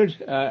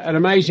 500, an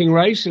amazing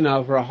race, and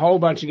for a whole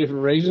bunch of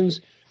different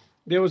reasons.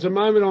 There was a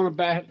moment on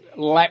about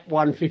lap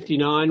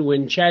 159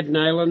 when Chad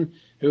Neylan,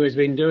 who has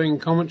been doing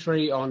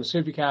commentary on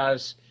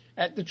supercars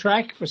at the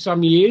track for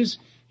some years,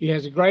 he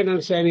has a great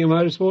understanding of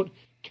motorsport,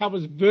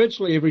 covers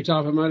virtually every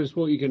type of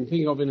motorsport you can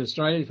think of in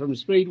Australia, from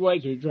speedway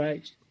to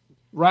tracks,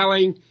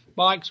 rallying,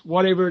 bikes,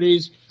 whatever it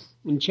is.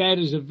 And Chad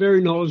is a very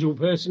knowledgeable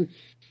person.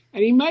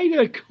 And he made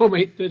a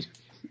comment that,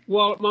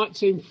 while it might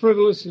seem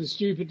frivolous and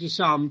stupid to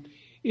some,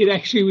 it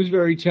actually was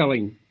very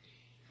telling.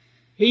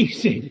 He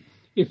said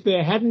if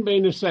there hadn't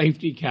been a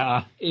safety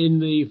car in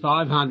the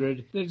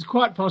 500, that it's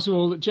quite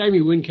possible that Jamie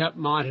Whincup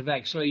might have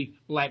actually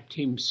lapped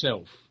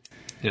himself.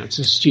 Now, it's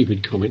a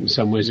stupid comment in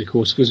some ways, of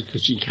course,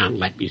 because you can't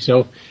lap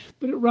yourself,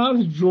 but it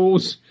rather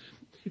draws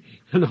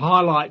and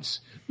highlights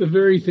the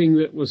very thing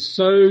that was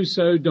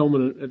so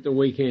dominant at the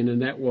weekend,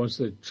 and that was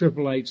the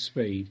 888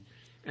 speed.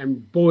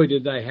 And boy,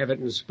 did they have it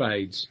in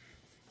spades.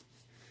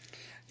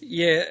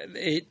 Yeah,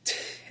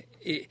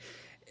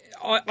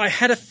 I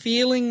had a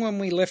feeling when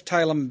we left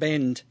Tailem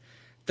Bend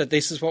that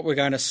this is what we're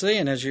going to see.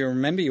 And as you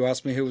remember, you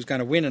asked me who was going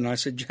to win, and I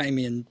said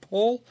Jamie and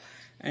Paul,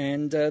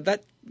 and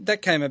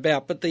that came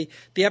about. But the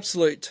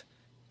absolute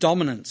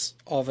dominance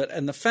of it,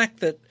 and the fact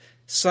that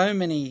so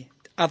many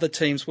other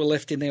teams were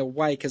left in their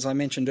wake, as I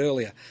mentioned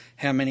earlier,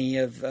 how many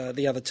of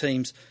the other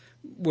teams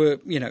were,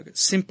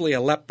 simply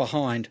a lap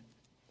behind,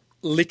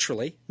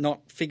 literally,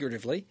 not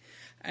figuratively,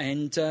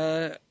 and.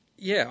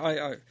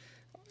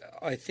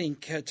 I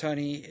think,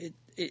 Tony,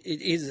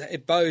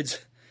 it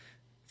bodes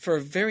for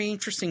a very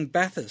interesting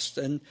Bathurst.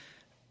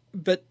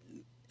 But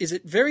is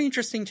it very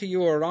interesting to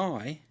you or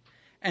I?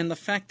 And the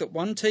fact that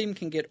one team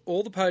can get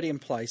all the podium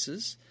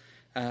places,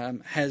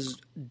 has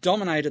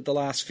dominated the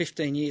last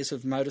 15 years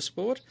of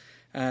motorsport.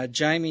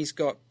 Jamie's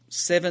got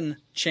 7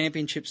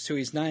 championships to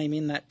his name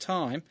in that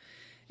time.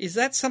 Is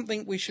that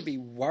something we should be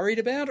worried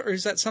about, or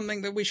is that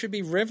something that we should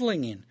be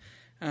revelling in?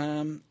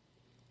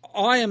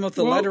 I am of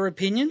the latter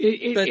opinion,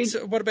 but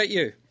what about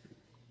you?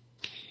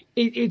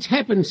 It's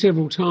happened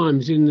several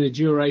times in the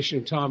duration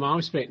of time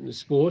I've spent in the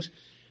sport.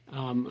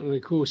 And,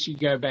 of course, you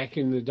go back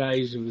in the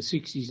days of the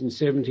 60s and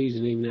 70s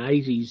and even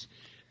 80s,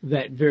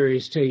 that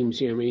various teams,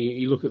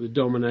 you look at the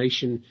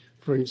domination,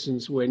 for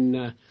instance,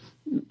 when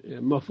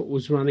Moffat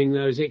was running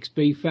those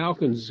XB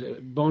Falcons,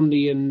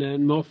 Bondi and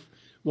Moff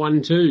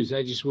 1-2s.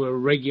 They just were a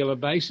regular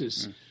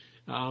basis.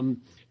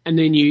 And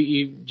then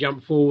you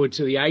jump forward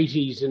to the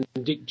 80s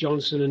and Dick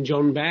Johnson and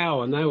John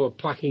Bowe, and they were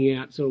plucking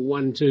out sort of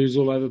 1-2s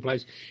all over the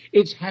place.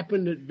 It's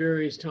happened at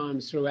various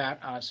times throughout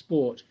our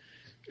sport.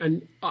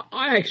 And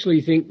I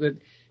actually think that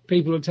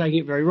people are taking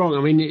it very wrong.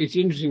 I mean, it's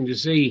interesting to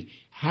see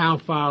how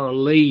far a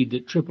lead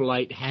that Triple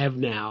Eight have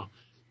now,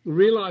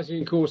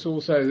 realising, of course,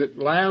 also that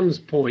Lowndes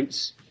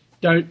points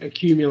don't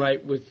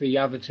accumulate with the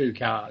other two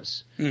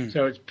cars.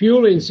 So it's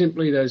purely and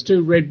simply those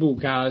two Red Bull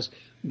cars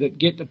that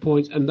get the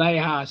points, and they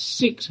are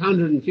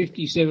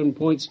 657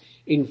 points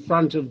in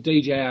front of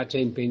DJR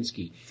Team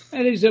Penske.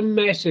 That is a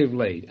massive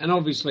lead, and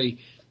obviously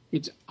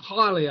it's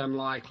highly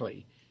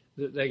unlikely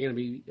that they're going to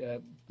be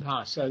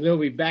passed. So they'll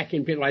be back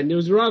in pit lane. There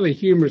was a rather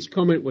humorous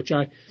comment which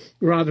I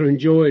rather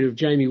enjoyed of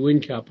Jamie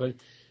Whincup,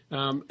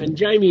 and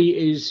Jamie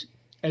is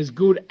as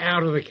good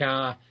out of the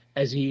car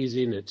as he is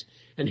in it.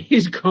 And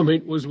his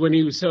comment was when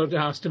he was sort of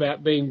asked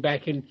about being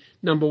back in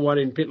number one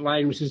in pit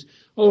lane, which is,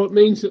 it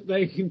means that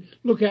they can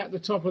look out the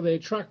top of their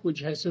truck,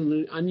 which has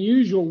some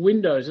unusual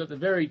windows at the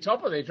very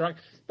top of their truck.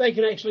 They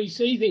can actually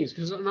see things,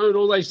 because at the moment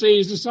all they see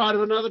is the side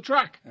of another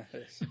truck.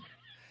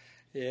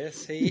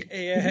 Yes, he's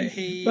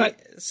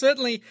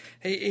certainly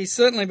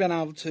been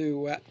able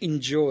to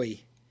enjoy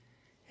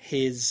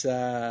his.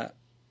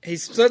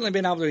 He's certainly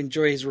been able to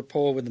enjoy his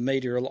rapport with the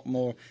media a lot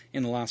more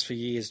in the last few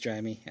years,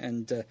 Jamie,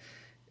 and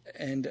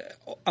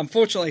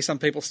unfortunately, some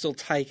people still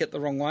take it the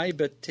wrong way.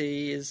 But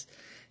he's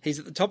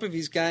at the top of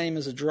his game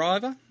as a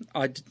driver.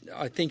 I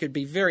think it'd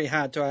be very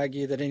hard to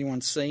argue that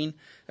anyone's seen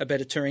a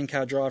better touring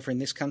car driver in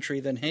this country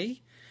than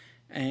he.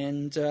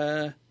 And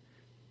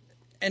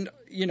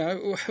you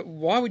know,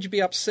 why would you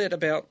be upset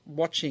about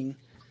watching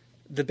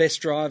the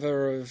best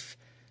driver of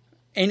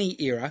any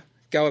era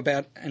go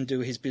about and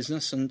do his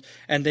business, and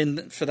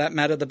then, for that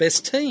matter, the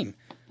best team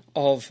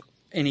of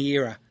any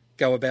era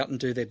go about and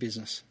do their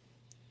business?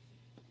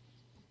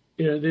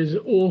 You know, there's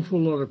an awful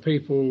lot of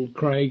people,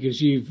 Craig, as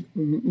you've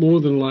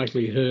more than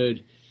likely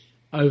heard,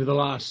 over the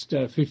last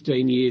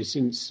 15 years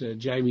since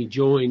Jamie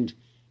joined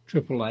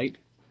Triple Eight,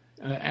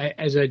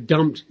 as a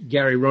dumped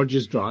Gary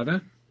Rogers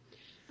driver,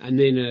 and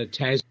then a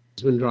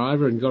Tasman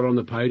driver, and got on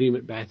the podium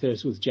at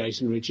Bathurst with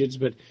Jason Richards.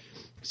 But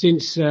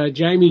since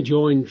Jamie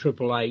joined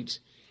Triple Eight,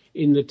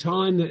 in the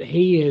time that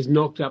he has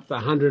knocked up the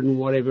 100 and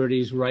whatever it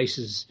is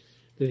races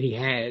that he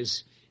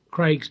has,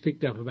 Craig's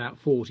picked up about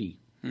 40.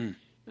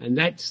 And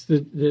that's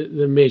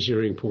the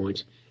measuring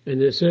point.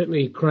 And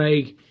certainly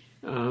Craig,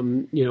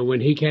 you know,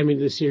 when he came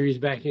into the series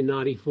back in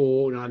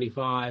 94,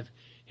 95,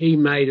 he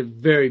made a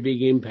very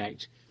big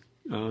impact.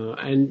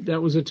 And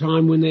that was a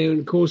time when there,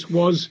 of course,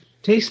 was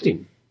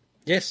testing.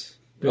 Yes.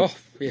 But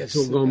yes. It's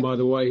all gone by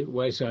the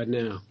wayside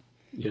now.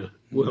 Yeah,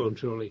 well and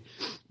truly.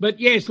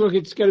 But yes, look,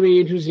 it's going to be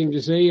interesting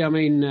to see. I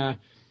mean,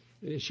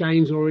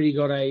 Shane's already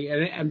got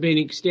and been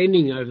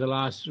extending over the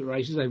last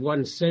races. They've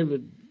won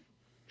 7.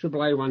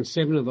 Triple Eight won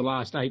 7 of the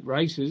last 8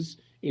 races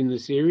in the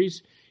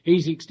series.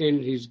 He's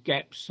extended his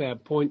gaps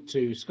point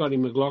to Scotty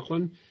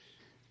McLaughlin,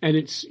 and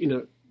it's, you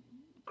know,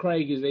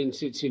 Craig then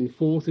sits in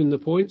 4th in the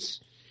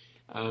points.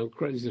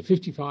 There's a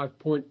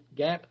 55-point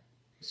gap.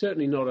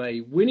 Certainly not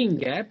a winning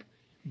gap,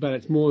 but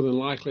it's more than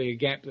likely a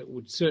gap that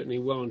would certainly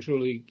well and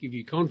truly give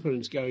you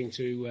confidence going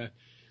to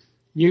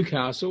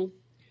Newcastle.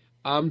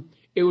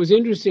 It was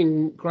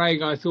interesting,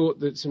 Craig, I thought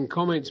that some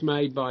comments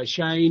made by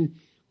Shane,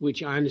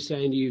 which I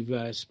understand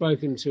you've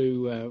spoken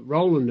to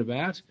Roland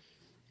about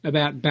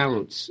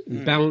balance.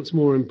 Balance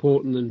more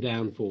important than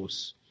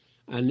downforce.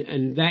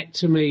 And that,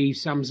 to me,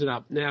 sums it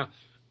up. Now,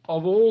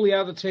 of all the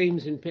other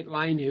teams in pit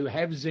lane who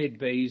have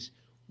ZBs,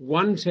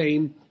 one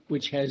team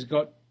which has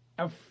got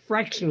a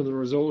fraction of the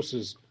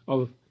resources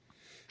of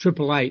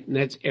Triple Eight, and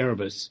that's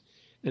Erebus.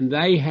 And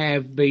they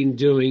have been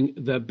doing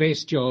the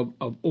best job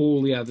of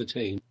all the other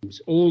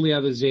teams, all the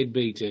other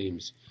ZB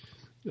teams.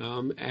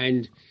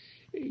 And,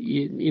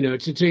 you know,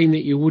 it's a team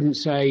that you wouldn't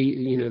say,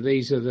 you know,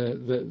 these are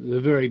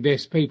the very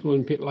best people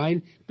in pit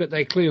lane, but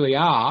they clearly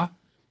are,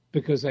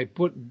 because they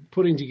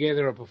putting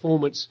together a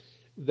performance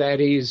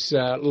that is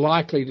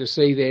likely to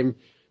see them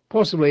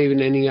possibly even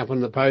ending up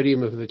on the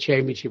podium of the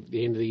championship at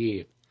the end of the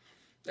year.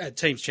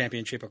 Teams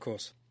championship, of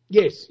course.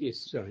 Yes,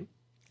 sorry.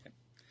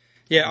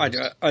 Yeah,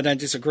 I don't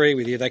disagree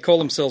with you. They call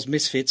themselves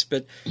misfits,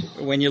 but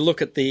when you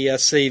look at the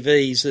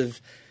CVs of,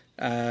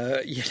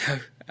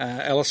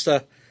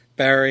 Alistair,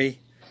 Barry,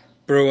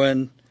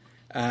 Bruin,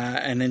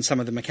 and then some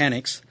of the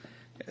mechanics,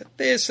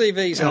 their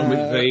CVs are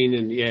McVean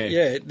and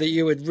that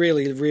you would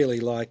really, really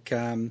like.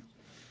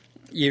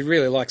 You'd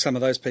really like some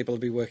of those people to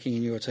be working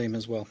in your team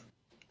as well.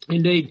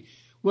 Indeed.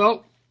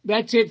 Well,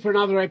 that's it for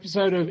another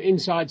episode of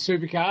Inside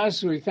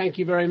Supercars. We thank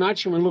you very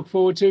much, and we look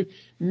forward to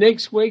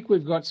next week.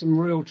 We've got some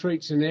real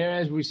treats in there,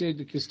 as we said,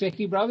 the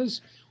Kostecki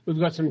brothers. We've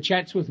got some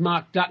chats with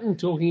Mark Dutton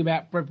talking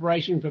about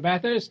preparation for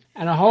Bathurst,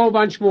 and a whole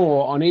bunch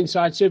more on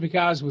Inside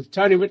Supercars with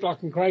Tony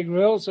Whitlock and Craig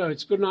Ruel. So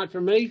it's good night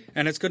from me.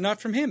 And it's good night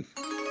from him.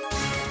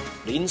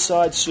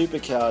 Inside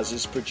Supercars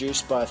is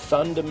produced by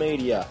Thunder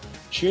Media.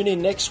 Tune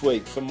in next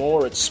week for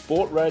more at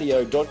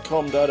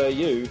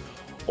sportradio.com.au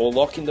or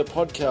lock in the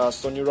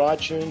podcast on your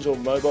iTunes or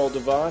mobile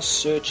device.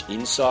 Search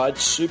Inside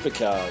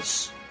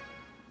Supercars.